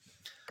there.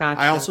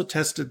 Gotcha. I also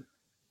tested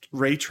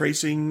ray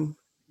tracing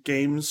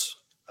games.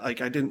 Like,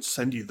 I didn't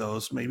send you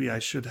those. Maybe I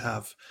should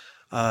have.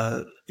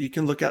 You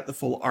can look at the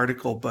full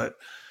article, but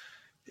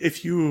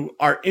if you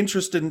are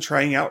interested in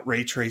trying out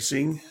ray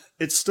tracing,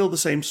 it's still the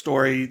same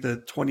story. The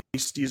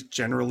 2060 is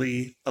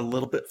generally a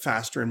little bit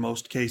faster in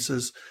most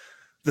cases.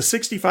 The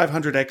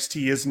 6500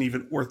 XT isn't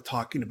even worth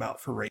talking about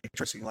for ray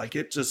tracing. Like,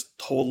 it just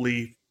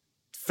totally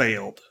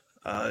failed.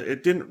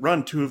 It didn't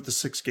run 2 of the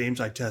 6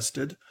 games I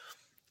tested.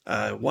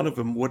 One of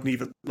them wouldn't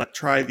even let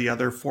try. The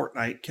other,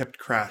 Fortnite, kept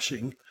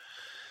crashing.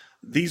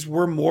 These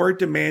were more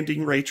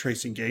demanding ray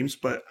tracing games,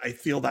 but I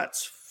feel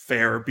that's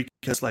fair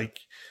because, like,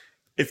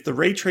 if the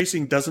ray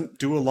tracing doesn't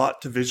do a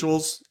lot to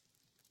visuals,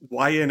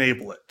 why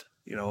enable it?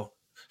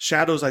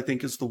 Shadows, I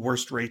think, is the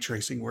worst ray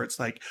tracing, where it's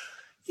like,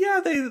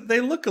 yeah, they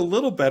look a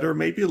little better,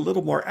 maybe a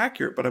little more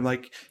accurate, but I'm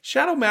like,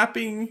 shadow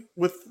mapping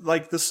with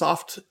like the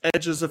soft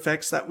edges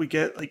effects that we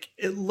get, like,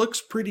 it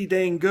looks pretty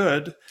dang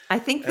good. I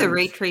think the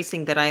ray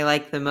tracing that I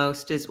like the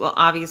most is, well,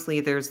 obviously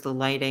there's the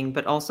lighting,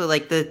 but also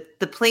like the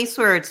place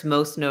where it's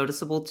most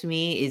noticeable to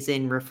me is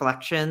in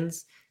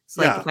reflections. It's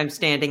like if I'm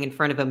standing in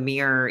front of a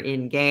mirror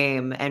in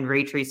game and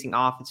ray tracing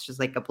off, it's just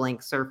like a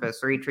blank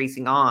surface. Ray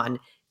tracing on,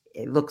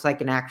 it looks like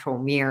an actual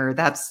mirror.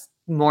 That's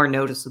more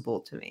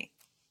noticeable to me.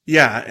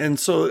 Yeah, and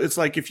so it's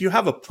like if you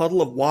have a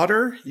puddle of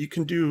water, you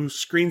can do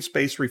screen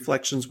space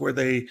reflections where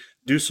they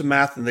do some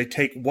math and they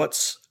take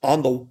what's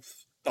on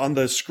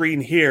the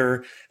screen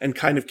here and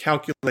kind of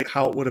calculate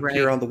how it would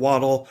appear on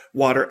the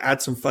water,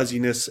 add some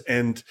fuzziness,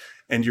 and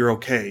you're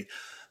okay.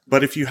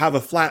 But if you have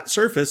a flat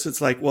surface, it's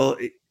like, well,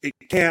 it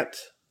can't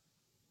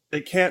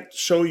it can't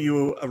show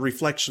you a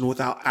reflection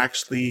without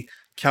actually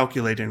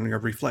calculating a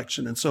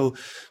reflection. And so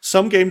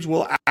some games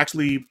will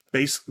actually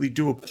basically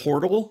do a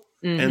portal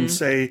and Mm-hmm.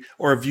 say,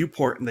 or a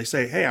viewport, and they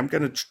say, hey, I'm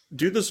going to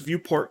do this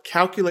viewport,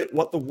 calculate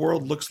what the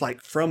world looks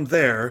like from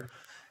there,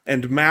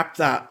 and map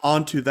that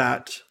onto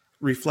that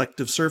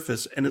reflective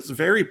surface. And it's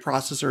very or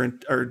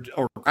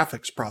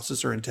graphics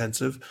processor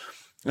intensive.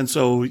 And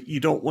so you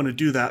don't want to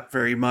do that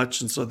very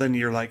much. And so then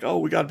you're like, oh,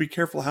 we got to be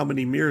careful how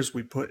many mirrors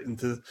we put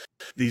into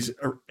these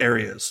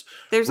areas.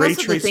 There's Ray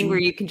also the thing where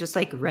tracing, you can just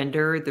like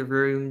render the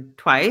room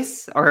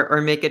twice or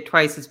make it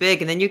twice as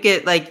big. And then you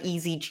get like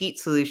easy cheat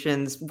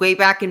solutions. Way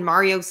back in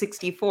Mario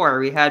 64,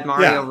 we had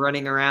Mario yeah,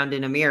 running around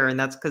in a mirror, and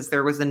that's because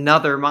there was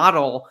another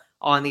model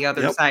on the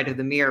other yep. side of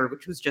the mirror,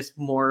 which was just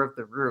more of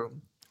the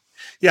room.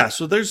 Yeah,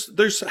 so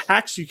there's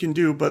hacks you can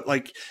do, but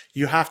like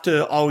you have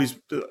to always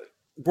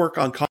work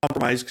on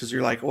compromise because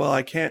you're like, well,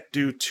 I can't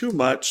do too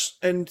much,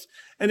 and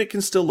it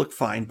can still look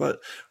fine. But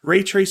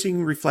ray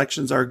tracing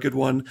reflections are a good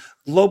one.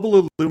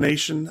 Global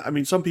illumination. I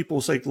mean, some people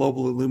say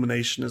global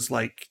illumination is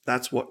like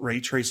that's what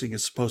ray tracing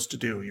is supposed to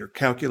do. You're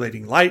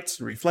calculating lights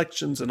and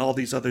reflections and all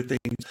these other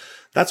things.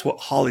 That's what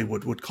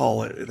Hollywood would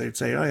call it. They'd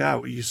say, oh yeah,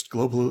 we used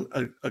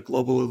a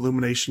global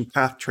illumination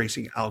path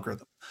tracing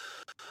algorithm.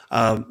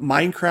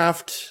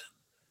 Minecraft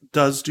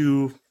does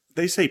do,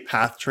 they say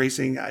path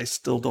tracing. I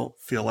still don't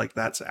feel like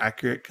that's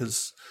accurate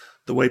because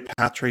the way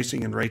path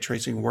tracing and ray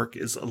tracing work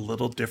is a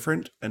little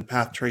different. And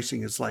path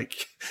tracing is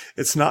like,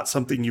 it's not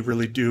something you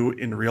really do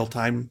in real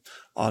time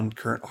on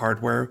current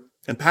hardware.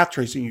 And path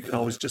tracing, you can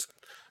always just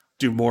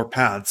do more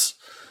paths,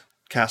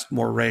 cast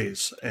more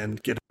rays,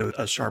 and get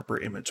a sharper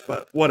image.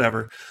 But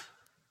whatever.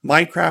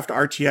 Minecraft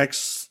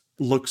RTX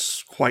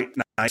looks quite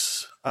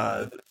nice,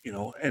 and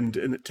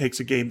it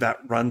takes a game that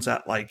runs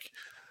at like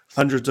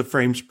hundreds of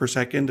frames per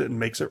second and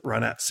makes it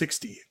run at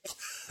 60.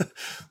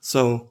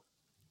 So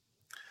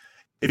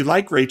if you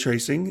like ray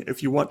tracing,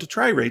 if you want to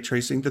try ray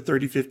tracing, the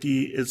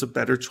 3050 is a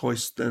better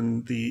choice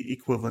than the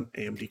equivalent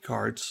AMD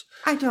cards.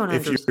 I don't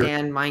If you're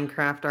understand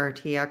Minecraft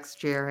RTX,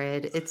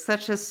 Jared. It's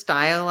such a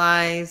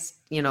stylized,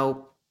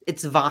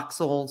 it's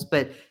voxels,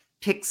 but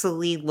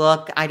pixely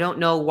look. I don't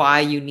know why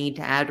you need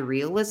to add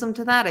realism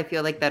to that. I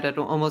feel like that it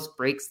almost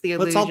breaks the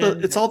But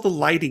illusion. it's all the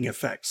lighting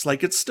effects.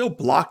 Like it's still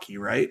blocky,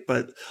 right?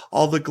 But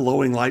all the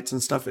glowing lights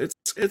and stuff,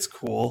 it's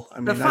cool. I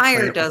The mean, I play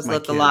fire it with does my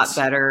look a lot kids.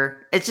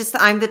 better. It's just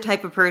I'm the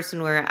type of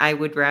person where I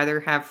would rather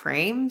have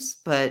frames,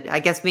 but I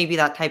guess maybe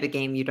that type of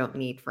game you don't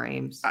need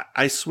frames.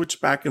 I switch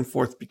back and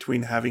forth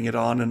between having it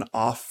on and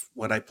off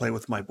when I play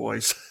with my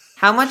boys.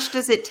 How much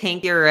does it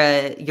tank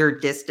your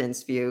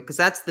distance view? Because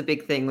that's the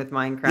big thing with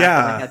Minecraft that I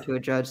Yeah. had to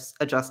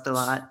adjust a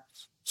lot.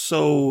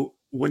 So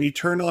when you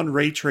turn on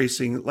ray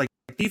tracing, like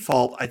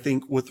default, I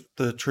think with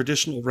the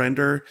traditional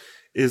render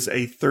is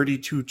a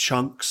 32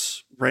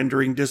 chunks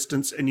rendering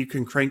distance, and you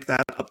can crank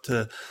that up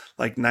to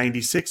like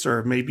 96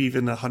 or maybe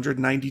even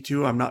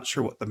 192. I'm not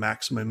sure what the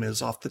maximum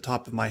is off the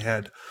top of my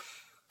head.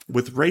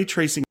 With ray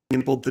tracing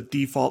enabled, the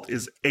default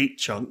is 8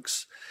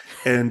 chunks,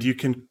 and you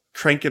can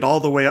crank it all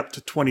the way up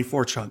to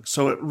 24 chunks.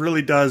 So it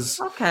really does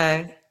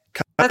Okay,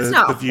 cut that's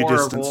not the view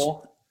distance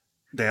horrible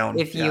down.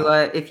 if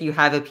you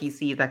have a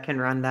PC that can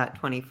run that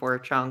 24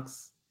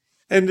 chunks.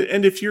 And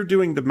if you're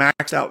doing the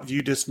maxed out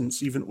view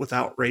distance, even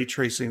without ray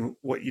tracing,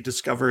 what you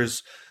discover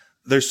is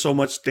there's so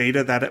much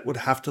data that it would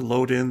have to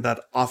load in that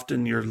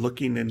often you're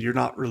looking and you're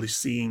not really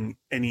seeing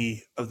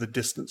any of the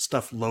distant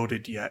stuff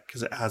loaded yet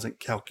because it hasn't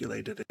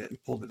calculated it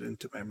and pulled it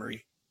into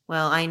memory.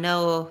 Well, I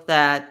know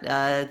that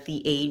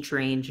the age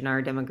range in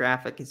our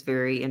demographic is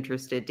very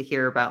interested to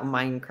hear about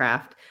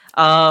Minecraft.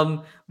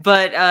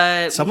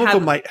 But Some of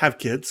them might have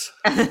kids.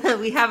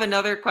 we have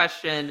another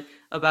question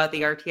about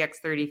the RTX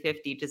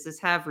 3050. Does this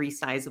have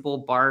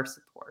resizable bar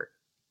support?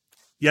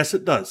 Yes,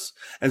 it does.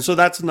 And so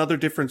that's another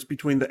difference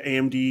between the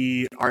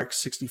AMD RX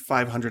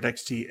 6500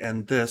 XT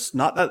and this.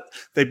 Not that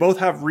they both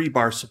have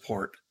rebar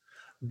support,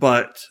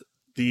 but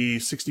the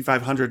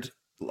 6500,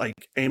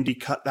 like AMD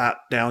cut that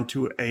down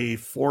to a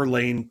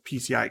 4-lane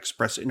PCI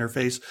Express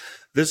interface.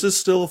 This is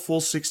still a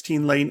full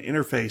 16-lane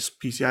interface,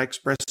 PCI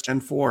Express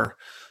Gen 4.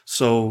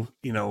 So,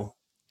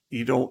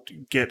 you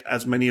don't get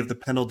as many of the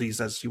penalties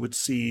as you would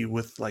see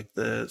with like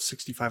the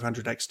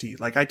 6500 XT.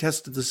 Like I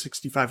tested the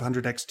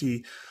 6500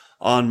 XT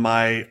on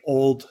my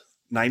old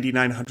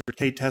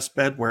 9900K test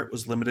bed where it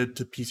was limited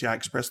to PCI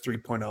Express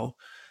 3.0,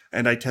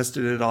 and I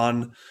tested it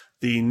on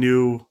the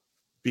new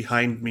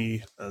behind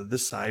me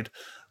this side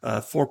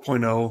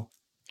 4.0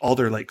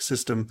 Alder Lake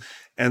system,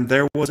 and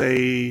there was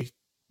a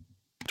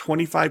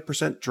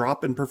 25%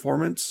 drop in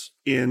performance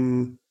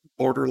in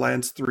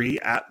Borderlands 3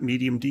 at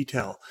medium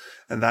detail,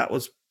 and that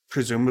was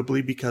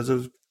presumably because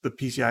of the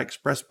PCI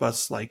Express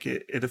bus. Like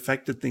it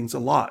affected things a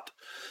lot.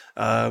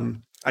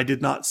 I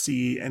did not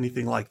see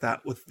anything like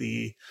that with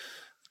the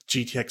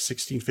GTX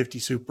 1650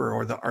 Super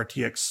or the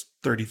RTX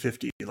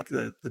 3050. Like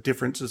the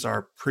differences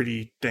are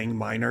pretty dang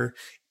minor.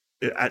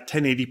 At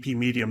 1080p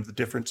medium, the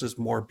difference is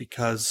more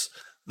because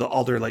the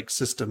Alder Lake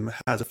system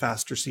has a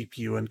faster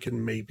CPU and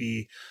can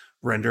maybe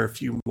render a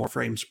few more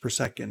frames per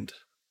second.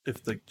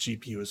 if the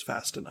GPU is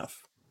fast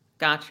enough.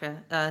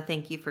 Gotcha.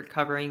 Thank you for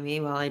covering me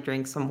while I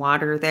drink some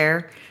water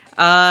there.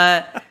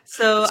 Uh,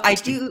 so It's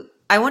tasty.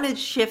 I want to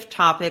shift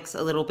topics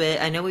a little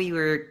bit. I know we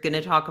were going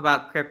to talk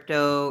about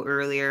crypto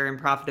earlier and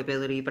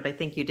profitability, but I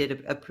think you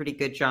did a pretty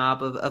good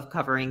job of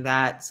covering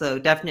that. So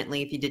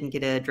definitely, if you didn't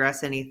get to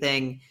address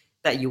anything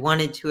that you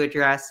wanted to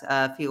address,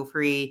 feel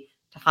free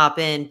to hop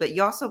in. But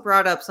you also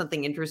brought up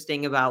something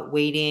interesting about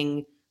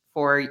waiting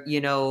for,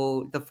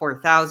 the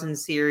 4000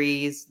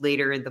 series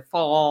later in the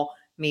fall.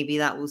 Maybe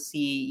that will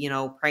see,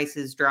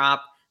 prices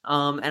drop.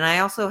 And I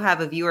also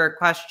have a viewer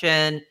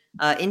question,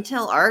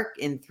 Intel Arc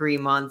in 3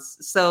 months.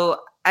 So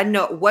I don't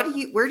know, where do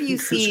you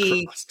Fingers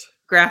see crossed.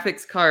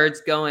 graphics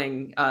cards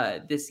going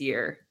this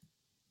year?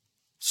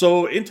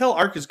 So Intel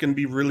Arc is going to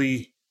be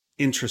really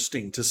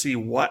interesting to see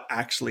what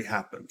actually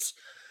happens.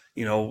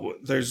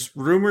 There's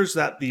rumors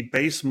that the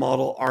base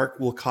model Arc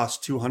will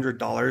cost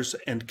 $200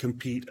 and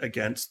compete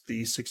against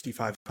the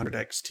 6500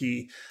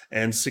 XT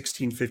and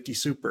 1650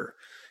 Super.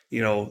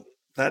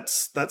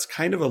 That's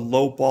kind of a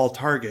low ball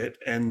target,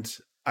 and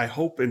I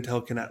hope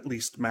Intel can at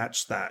least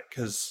match that,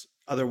 because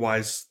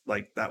otherwise,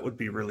 like, that would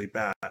be really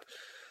bad.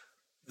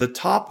 The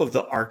top of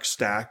the Arc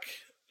stack,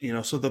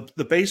 so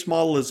the base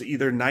model is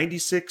either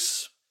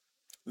 96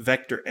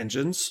 vector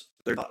engines.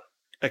 They're not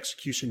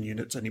execution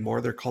units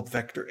anymore. They're called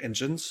vector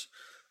engines.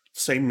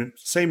 Same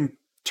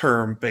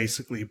term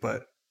basically,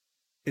 but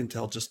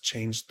Intel just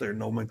changed their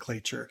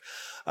nomenclature.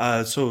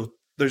 So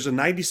there's a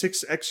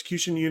 96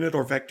 execution unit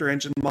or vector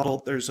engine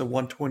model. There's a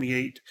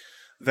 128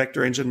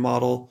 vector engine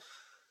model.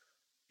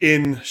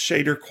 In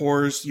shader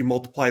cores, you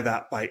multiply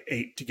that by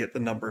 8 to get the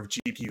number of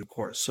GPU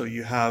cores. So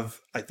you have,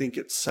 I think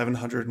it's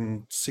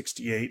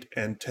 768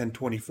 and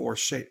 1024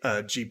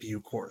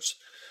 GPU cores.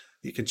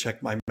 You can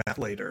check my math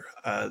later.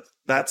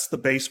 That's the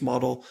base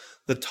model.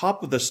 The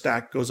top of the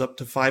stack goes up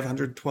to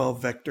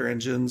 512 vector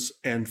engines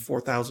and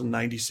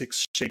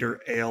 4096 shader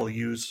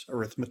ALUs,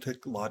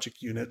 arithmetic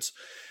logic units.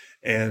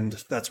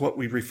 And that's what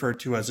we refer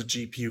to as a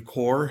GPU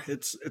core.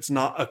 It's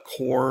not a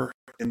core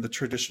in the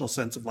traditional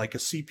sense of like a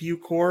CPU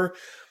core.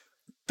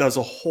 It does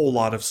a whole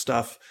lot of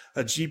stuff.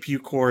 A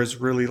GPU core is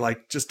really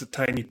like just a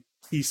tiny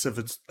piece of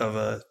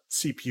a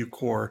CPU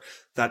core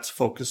that's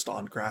focused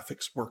on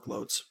graphics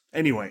workloads.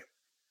 Anyway,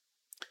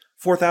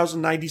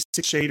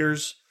 4096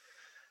 shaders.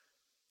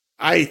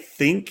 I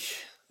think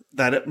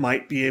that it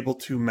might be able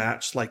to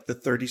match like the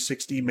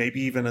 3060,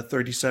 maybe even a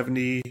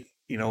 3070,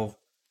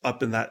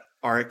 up in that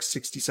RX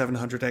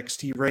 6700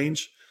 XT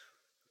range.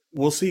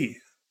 We'll see.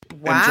 And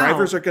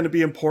drivers Wow. are going to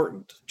be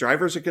important.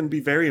 Drivers are going to be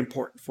very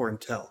important for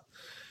Intel.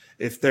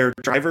 If their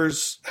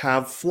drivers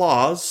have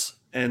flaws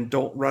and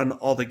don't run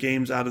all the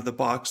games out of the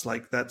box,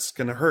 like, that's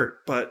going to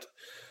hurt. But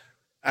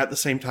at the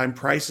same time,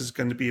 price is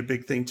going to be a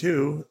big thing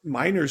too.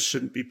 Miners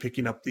shouldn't be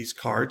picking up these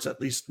cards,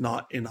 at least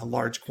not in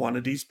large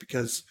quantities,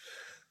 because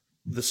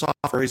the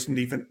software isn't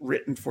even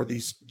written for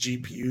these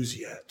GPUs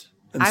yet.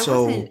 And I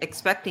so, wasn't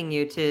expecting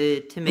you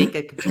to make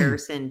a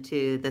comparison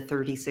to the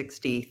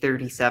 3060,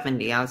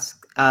 3070. I was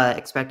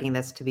expecting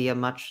this to be a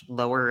much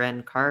lower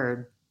end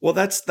card. well,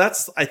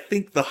 that's I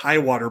think the high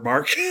water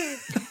mark.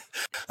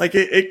 Like,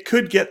 it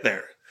could get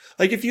there.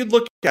 Like, if you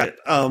look at it,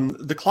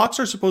 the clocks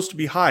are supposed to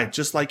be high,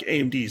 just like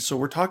AMD. So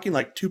we're talking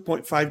like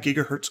 2.5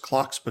 gigahertz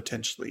clocks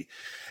potentially.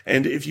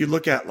 And if you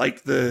look at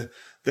like the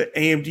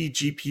AMD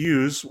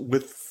GPUs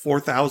with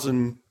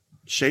 4000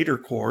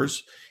 shader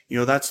cores,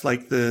 that's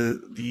like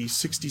the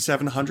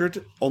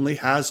 6700 only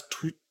has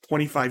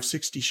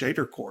 2560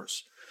 shader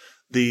cores.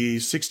 The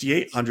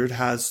 6800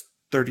 has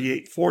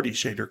 3840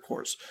 shader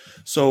cores.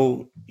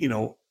 So,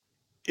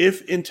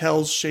 if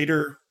Intel's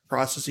shader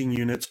processing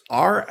units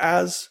are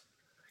as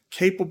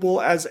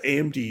capable as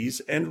AMD's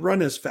and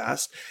run as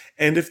fast,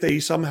 and if they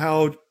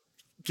somehow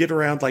get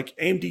around, like,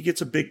 AMD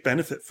gets a big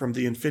benefit from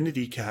the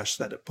Infinity cache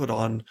that it put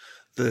on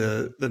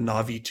the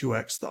Navi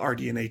 2X, the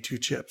RDNA 2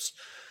 chips.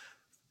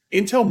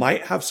 Intel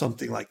might have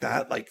something like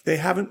that. Like, they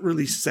haven't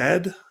really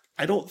said.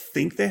 I don't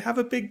think they have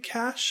a big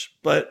cache,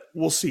 but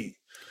we'll see.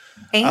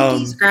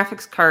 AMD's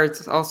graphics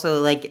cards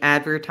also like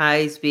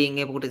advertise being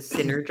able to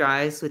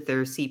synergize with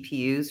their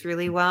CPUs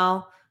really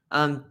well.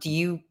 Do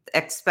you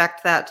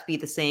expect that to be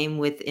the same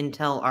with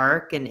Intel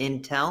Arc and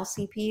Intel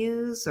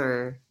CPUs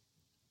or?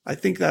 I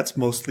think that's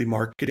mostly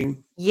marketing.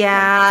 Like,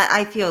 Yeah,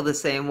 I feel the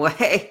same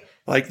way.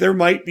 Like, there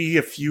might be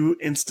a few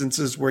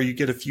instances where you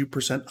get a few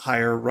percent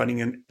higher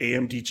running an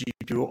AMD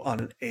GPU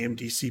on an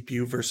AMD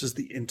CPU versus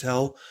the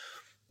Intel.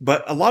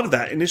 But a lot of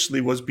that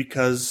initially was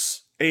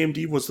because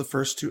AMD was the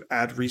first to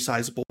add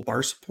resizable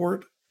bar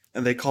support,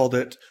 and they called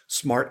it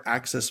Smart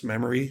Access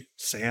Memory,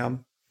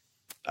 SAM.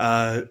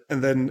 And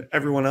then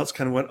everyone else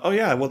kind of went, oh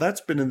yeah, well,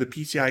 that's been in the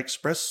PCI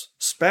Express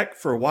spec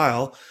for a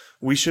while.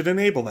 We should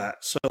enable that.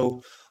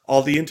 So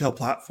all the Intel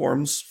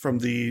platforms from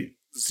the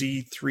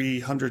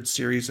Z300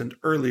 series and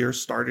earlier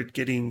started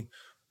getting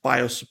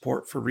BIOS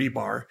support for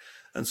rebar.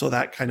 And so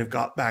that kind of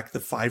got back the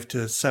 5 to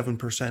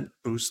 7%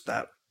 boost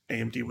that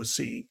AMD was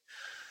seeing.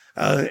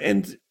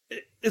 And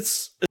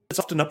it's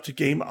often up to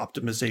game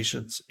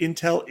optimizations.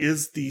 Intel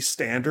is the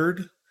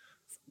standard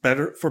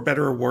better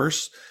or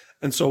worse.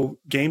 And so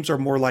games are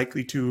more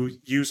likely to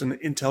use an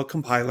Intel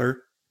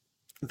compiler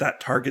that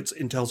targets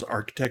Intel's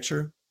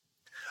architecture.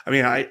 I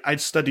mean, I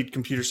studied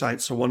computer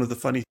science, so one of the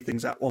funny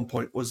things at one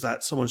point was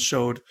that someone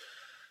showed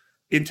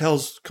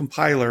Intel's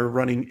compiler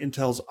running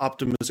Intel's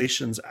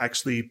optimizations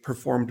actually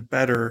performed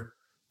better.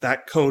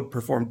 That code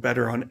performed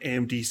better on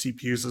AMD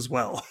CPUs as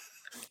well.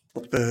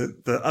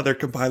 The other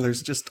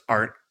compilers just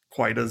aren't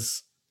quite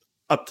as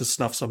up to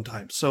snuff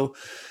sometimes. So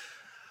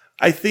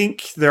I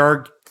think there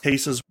are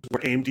cases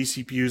where AMD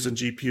CPUs and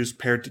GPUs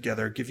paired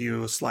together give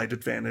you a slight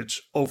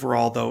advantage.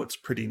 Overall, though, it's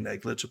pretty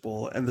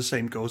negligible. And the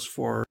same goes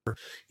for,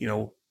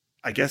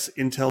 I guess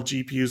Intel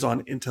GPUs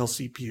on Intel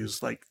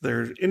CPUs. Like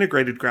their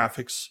integrated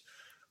graphics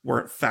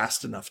weren't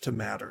fast enough to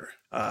matter.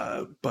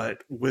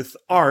 But with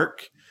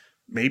Arc,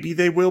 maybe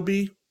they will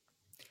be.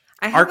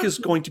 Arc is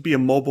going to be a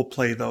mobile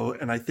play, though,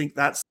 and I think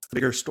that's the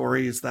bigger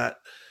story, is that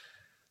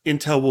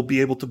Intel will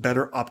be able to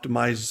better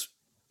optimize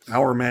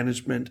power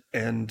management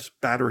and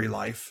battery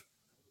life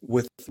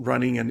with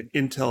running an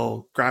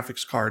Intel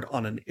graphics card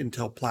on an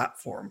Intel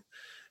platform.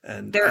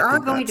 And there are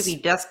going to be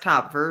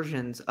desktop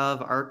versions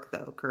of Arc,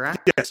 though,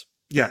 correct?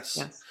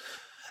 Yes.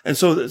 And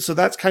so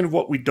that's kind of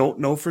what we don't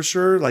know for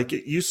sure. Like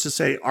it used to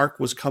say Arc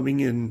was coming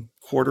in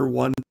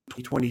Q1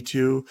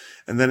 2022,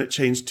 and then it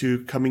changed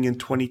to coming in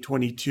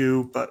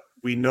 2022, but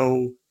we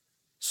know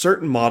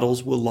certain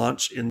models will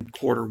launch in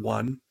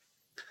Q1.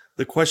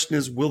 The question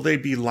is, will they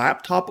be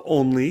laptop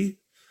only?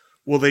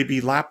 Will they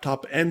be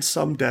laptop and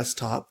some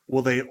desktop?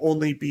 Will they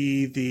only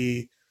be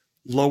the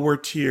lower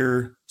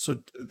tier?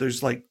 So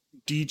there's like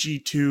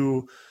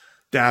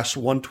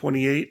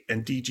DG2-128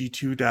 and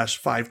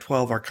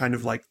DG2-512 are kind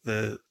of like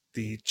the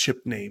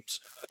chip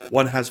names.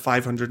 One has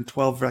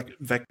 512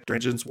 vector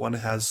engines, one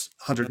has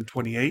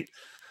 128.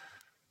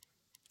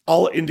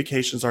 All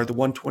indications are the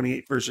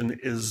 128 version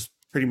is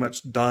pretty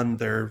much done.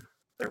 They're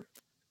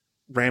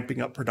ramping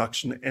up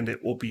production and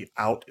it will be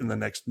out in the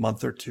next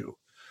month or two.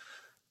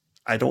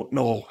 I don't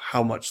know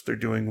how much they're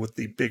doing with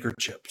the bigger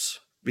chips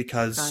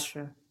because,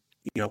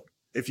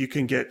 if you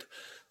can get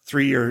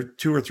 2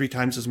 or 3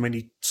 times as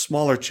many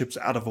smaller chips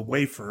out of a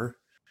wafer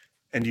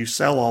and you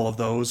sell all of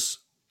those,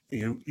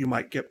 you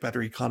might get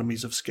better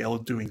economies of scale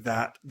doing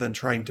that than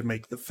trying to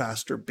make the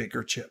faster,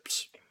 bigger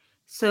chips.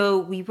 So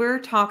we were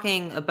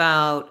talking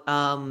about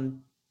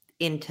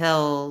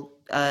Intel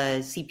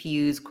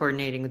CPUs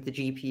coordinating with the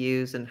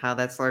GPUs and how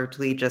that's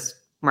largely just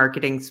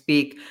marketing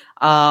speak.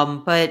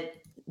 But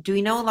do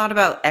we know a lot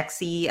about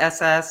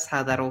XeSS,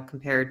 how that'll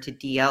compare to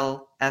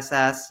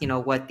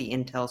DLSS, what the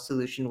Intel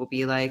solution will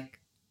be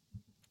like?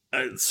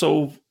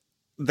 So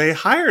they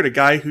hired a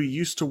guy who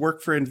used to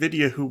work for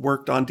NVIDIA who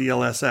worked on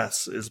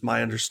DLSS, is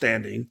my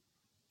understanding.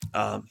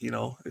 If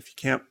you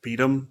can't beat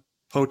them,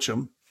 poach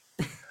them.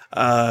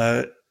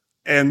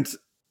 And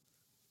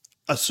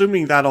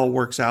assuming that all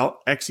works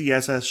out,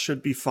 XeSS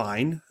should be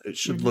fine. It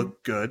should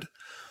look good.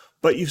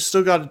 But you've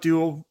still got to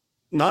do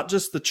not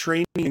just the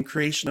training and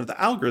creation of the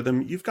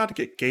algorithm, you've got to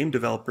get game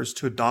developers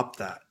to adopt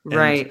that.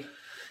 Right.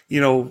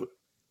 And,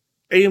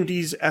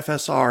 AMD's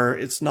FSR,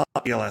 it's not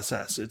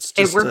DLSS. It's just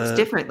it works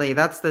differently.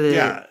 That's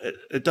the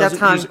it doesn't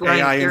use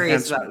AI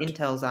enhancement. About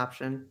Intel's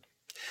option.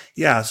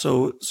 Yeah,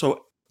 so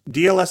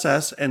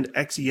DLSS and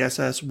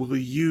XeSS will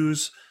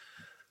use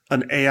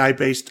an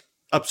AI-based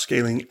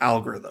upscaling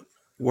algorithm,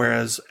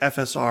 whereas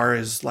FSR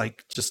is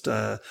like just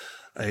a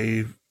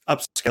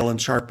upscale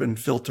and sharpen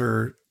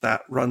filter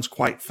that runs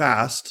quite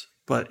fast,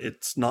 but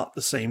it's not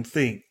the same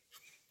thing.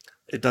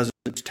 It doesn't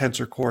use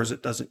tensor cores.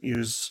 It doesn't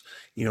use,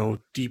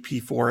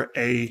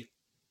 DP4A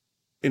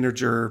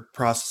integer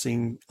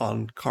processing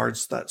on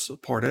cards that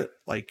support it,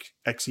 like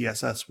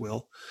XeSS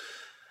will.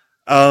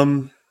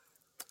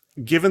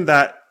 Given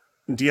that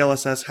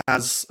DLSS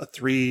has a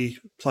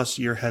 3+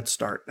 year head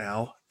start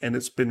now, and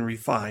it's been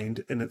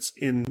refined, and it's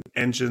in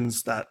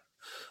engines that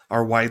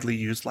are widely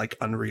used like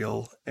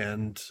Unreal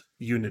and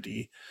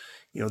Unity,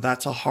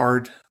 that's a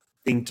hard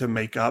thing to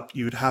make up.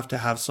 You'd have to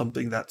have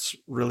something that's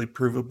really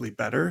provably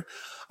better.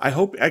 I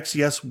hope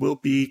XeS will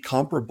be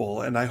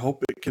comparable, and I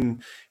hope it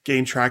can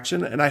gain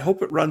traction, and I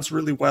hope it runs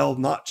really well,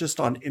 not just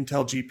on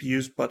Intel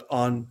GPUs, but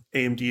on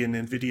AMD and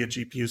NVIDIA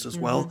GPUs as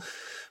well.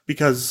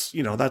 Because,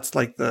 that's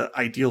like the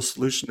ideal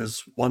solution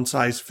is one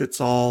size fits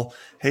all.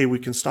 Hey, we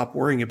can stop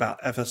worrying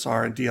about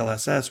FSR and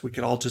DLSS. We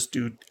could all just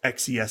do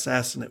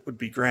XeSS and it would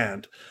be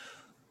grand.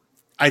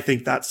 I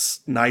think that's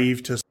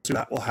naive to assume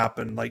that will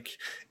happen. Like,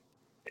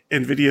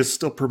 NVIDIA is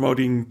still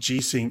promoting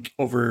G-Sync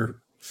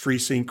over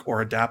FreeSync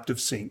or Adaptive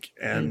Sync.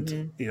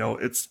 And,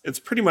 it's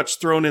pretty much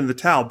thrown in the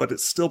towel, but it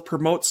still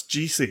promotes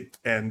G-Sync.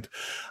 And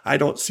I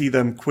don't see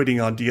them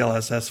quitting on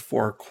DLSS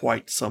for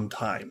quite some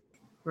time.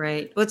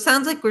 Right. Well, it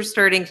sounds like we're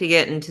starting to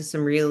get into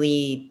some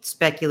really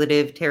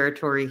speculative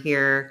territory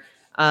here.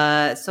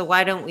 So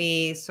why don't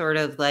we sort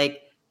of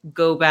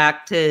go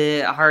back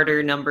to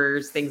harder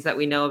numbers, things that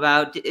we know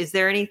about? Is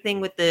there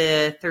anything with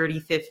the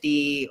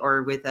 30/50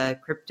 or with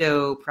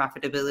crypto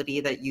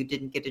profitability that you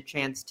didn't get a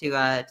chance to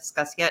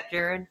discuss yet,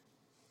 Jared?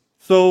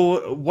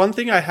 So one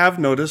thing I have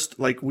noticed,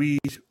 we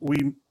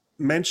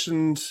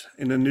mentioned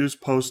in a news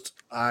post,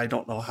 I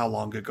don't know how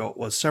long ago it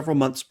was, several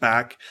months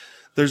back.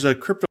 There's a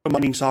crypto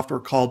mining software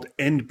called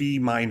NB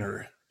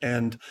Miner,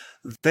 and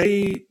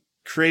they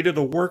created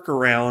a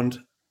workaround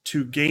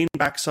to gain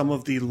back some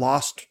of the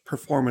lost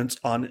performance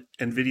on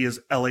NVIDIA's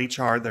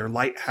LHR, their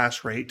light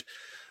hash rate,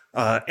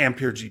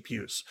 Ampere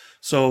GPUs.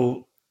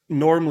 So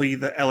normally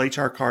the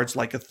LHR cards,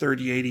 like a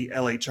 3080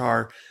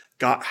 LHR,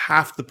 got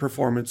half the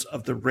performance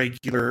of the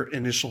regular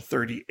initial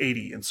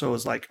 3080. And so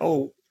it's like,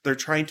 oh, they're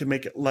trying to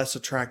make it less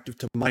attractive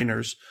to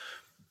miners.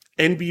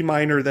 NB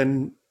Miner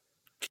then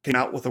came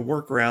out with a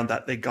workaround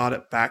that they got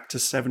it back to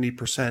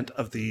 70%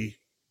 of the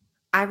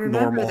I remember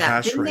normal that.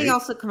 hash Didn't they rate.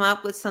 also come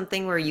up with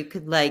something where you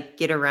could like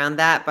get around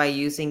that by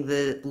using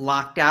the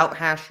locked out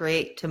hash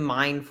rate to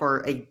mine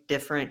for a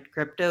different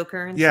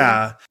cryptocurrency?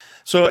 Yeah.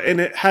 So,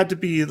 and it had to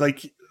be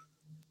like,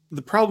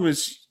 the problem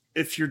is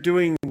if you're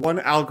doing one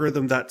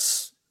algorithm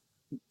that's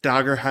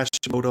Dagger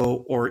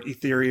Hashimoto or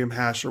Ethereum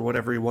hash or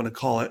whatever you want to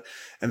call it,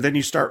 and then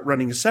you start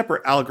running a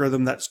separate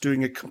algorithm that's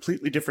doing a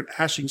completely different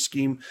hashing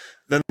scheme,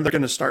 then they're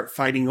going to start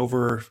fighting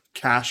over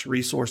cache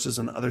resources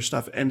and other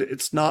stuff. And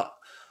it's not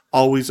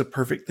always a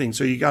perfect thing.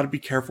 So you got to be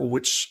careful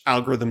which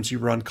algorithms you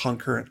run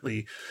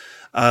concurrently.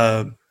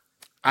 I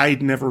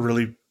never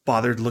really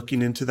bothered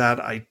looking into that.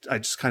 I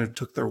just kind of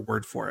took their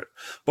word for it.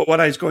 But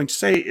what I was going to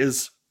say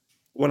is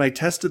when I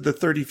tested the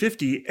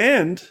 3050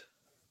 and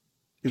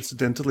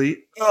incidentally,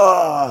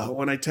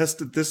 when I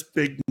tested this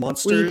big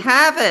monster, We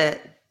have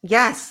it.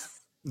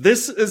 Yes.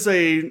 this is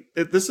an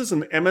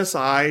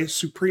MSI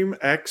Supreme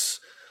X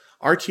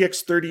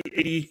RTX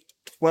 3080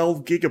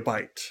 12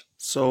 gigabyte.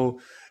 So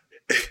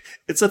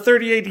it's a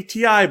 3080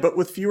 Ti, but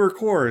with fewer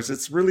cores.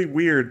 It's really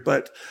weird.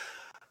 But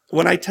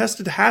when I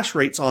tested hash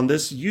rates on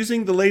this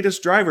using the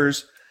latest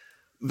drivers,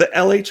 the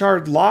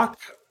LHR lock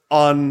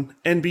on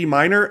NB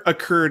Miner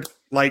occurred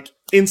like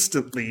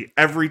instantly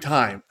every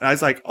time. And I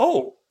was like,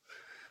 oh,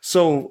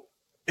 so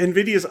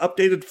NVIDIA's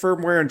updated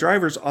firmware and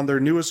drivers on their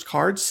newest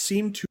cards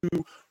seem to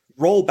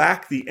roll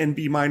back the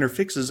NB Miner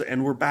fixes,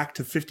 and we're back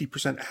to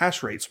 50%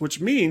 hash rates, which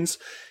means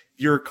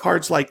your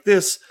cards like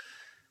this,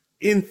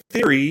 in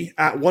theory,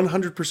 at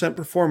 100%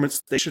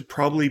 performance, they should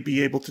probably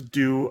be able to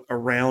do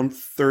around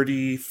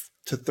 30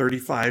 to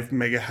 35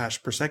 mega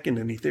hash per second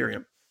in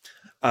Ethereum.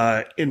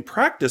 In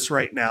practice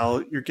right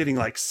now, you're getting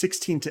like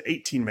 16 to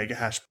 18 mega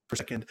hash per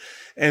second.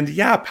 And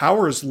yeah,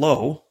 power is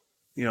low,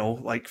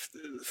 like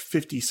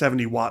 50,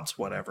 70 watts,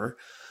 whatever.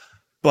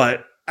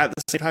 But at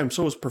the same time,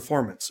 so is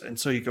performance. And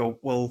so you go,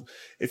 well,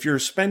 if you're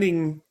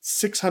spending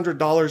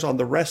 $600 on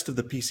the rest of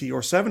the PC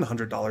or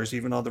 $700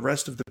 even on the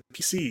rest of the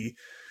PC,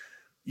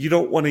 you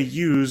don't want to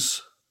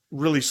use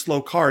really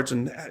slow cards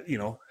and,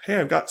 hey,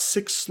 I've got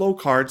 6 slow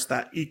cards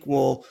that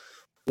equal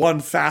 1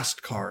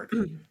 fast card.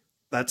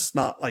 That's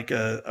not like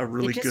a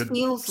really good. It just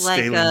feels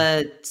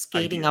like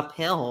skating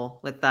uphill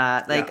with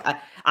that. Like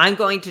I'm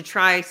going to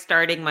try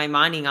starting my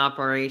mining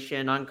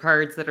operation on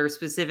cards that are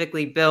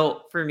specifically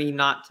built for me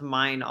not to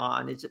mine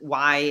on. It's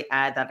why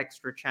add that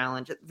extra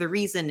challenge? The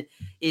reason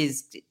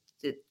is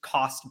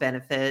cost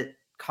benefit.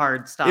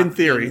 Card stop in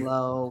theory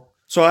low.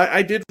 So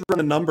I did run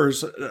the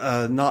numbers,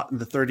 not in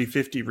the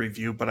 3050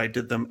 review, but I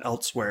did them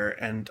elsewhere.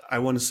 And I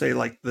want to say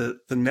like the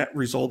net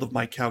result of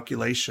my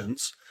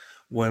calculations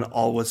when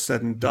all was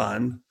said and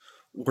done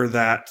were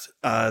that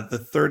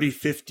the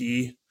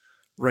 3050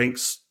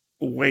 ranks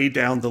way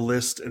down the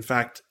list. In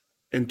fact,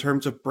 in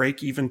terms of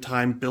break-even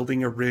time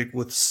building a rig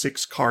with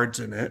 6 cards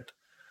in it,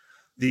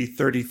 the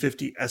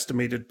 3050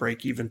 estimated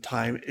break-even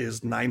time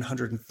is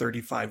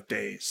 935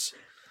 days.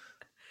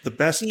 The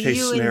best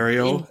case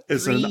scenario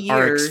is an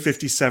RX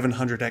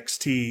 5700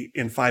 XT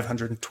in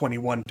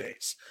 521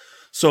 days.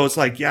 So it's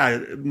like,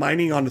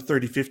 mining on a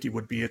 3050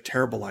 would be a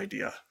terrible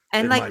idea.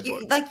 And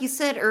like you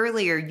said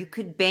earlier, you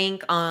could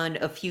bank on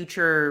a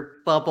future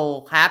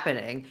bubble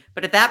happening.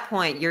 But at that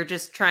point, you're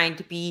just trying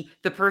to be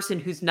the person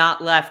who's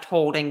not left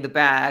holding the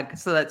bag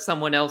so that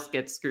someone else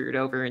gets screwed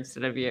over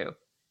instead of you.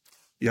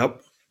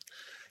 Yep.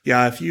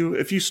 Yeah, if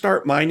you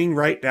start mining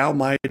right now,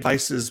 my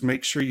advice is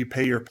make sure you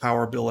pay your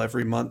power bill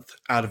every month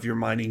out of your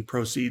mining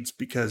proceeds,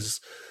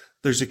 because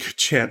there's a good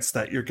chance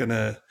that you're going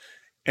to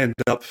end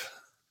up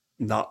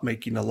not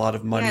making a lot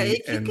of money. Yeah,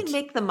 if you can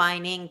make the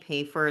mining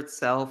pay for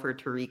itself or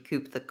to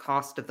recoup the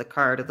cost of the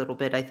card a little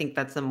bit, I think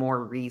that's a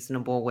more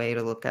reasonable way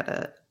to look at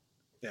it.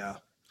 Yeah.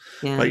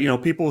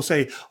 But, people will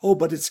say, oh,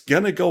 but it's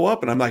going to go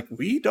up. And I'm like,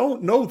 we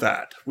don't know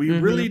that. We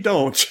really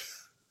don't.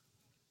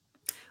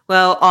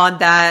 Well, on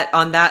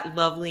that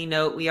lovely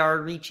note, we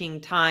are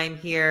reaching time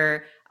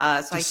here. So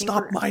I think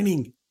stop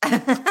mining.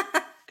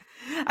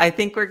 I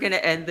think we're going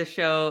to end the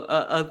show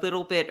a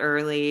little bit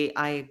early.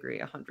 I agree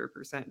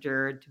 100%,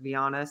 Jared, to be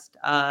honest.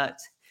 As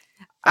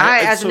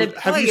an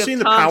employee of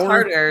Tom's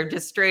Hardware,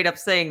 just straight up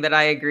saying that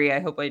I agree. I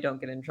hope I don't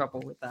get in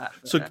trouble with that.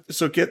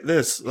 So get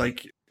this,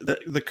 like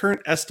the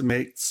current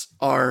estimates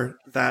are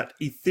that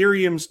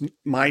Ethereum's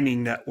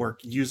mining network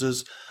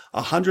uses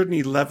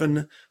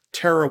 111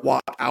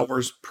 terawatt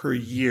hours per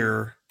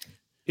year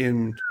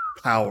in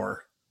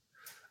power.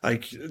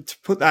 Like, to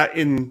put that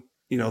in,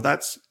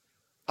 that's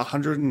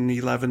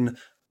 111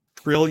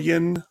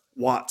 trillion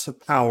watts of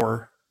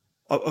power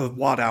of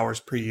watt hours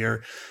per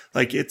year.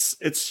 Like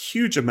it's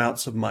huge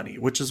amounts of money,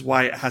 which is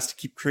why it has to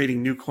keep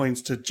creating new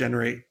coins to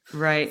generate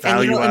Right. And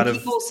value and out of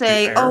people the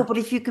say, "Oh, air. but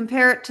if you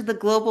compare it to the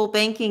global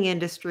banking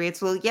industry," it's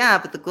well, yeah,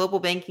 but the global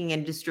banking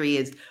industry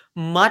is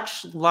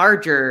much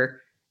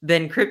larger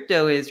than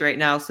crypto is right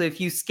now. So if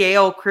you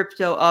scale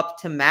crypto up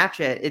to match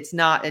it, it's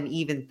not an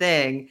even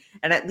thing.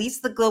 And at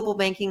least the global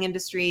banking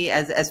industry,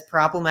 as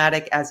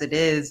problematic as it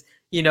is,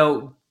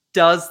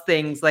 does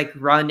things like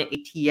run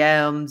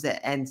ATMs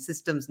and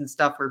systems and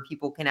stuff where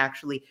people can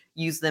actually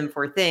use them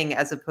for a thing,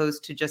 as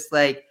opposed to just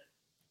like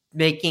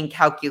making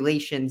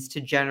calculations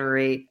to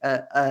generate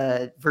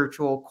a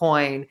virtual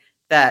coin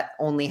that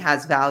only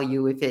has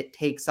value if it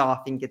takes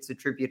off and gets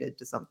attributed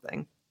to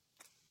something.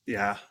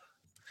 Yeah.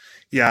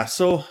 Yeah.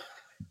 So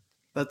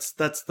that's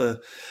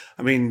the,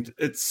 I mean,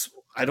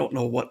 I don't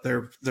know what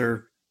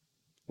their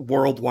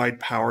worldwide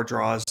power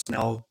draws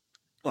now,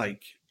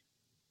 like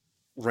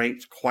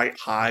ranked quite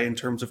high in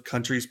terms of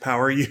countries'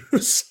 power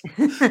use.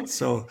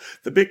 So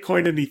the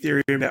Bitcoin and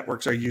Ethereum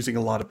networks are using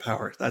a lot of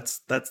power. That's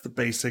the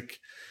basic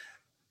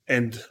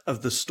end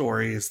of the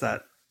story, is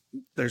that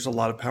there's a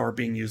lot of power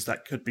being used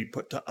that could be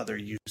put to other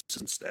uses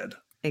instead.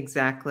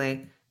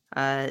 Exactly.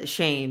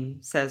 Shame,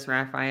 says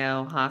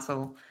Raphael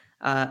Hassel.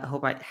 I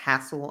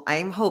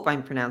hope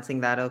I'm pronouncing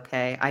that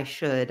okay. I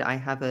should. I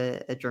have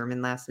a German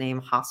last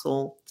name.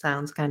 Hassel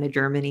sounds kind of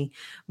Germany.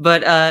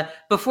 But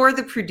before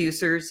the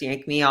producers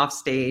yank me off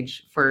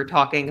stage for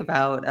talking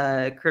about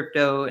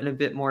crypto in a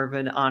bit more of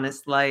an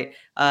honest light,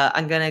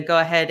 I'm gonna go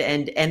ahead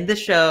and end the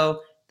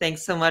show.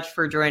 Thanks so much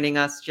for joining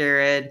us,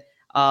 Jared.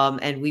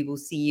 And we will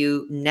see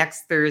you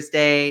next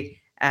Thursday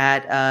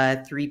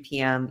at 3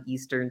 p.m.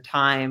 Eastern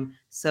time.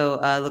 So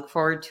look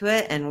forward to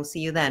it, and we'll see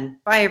you then.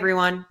 Bye,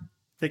 everyone.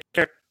 Take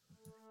care.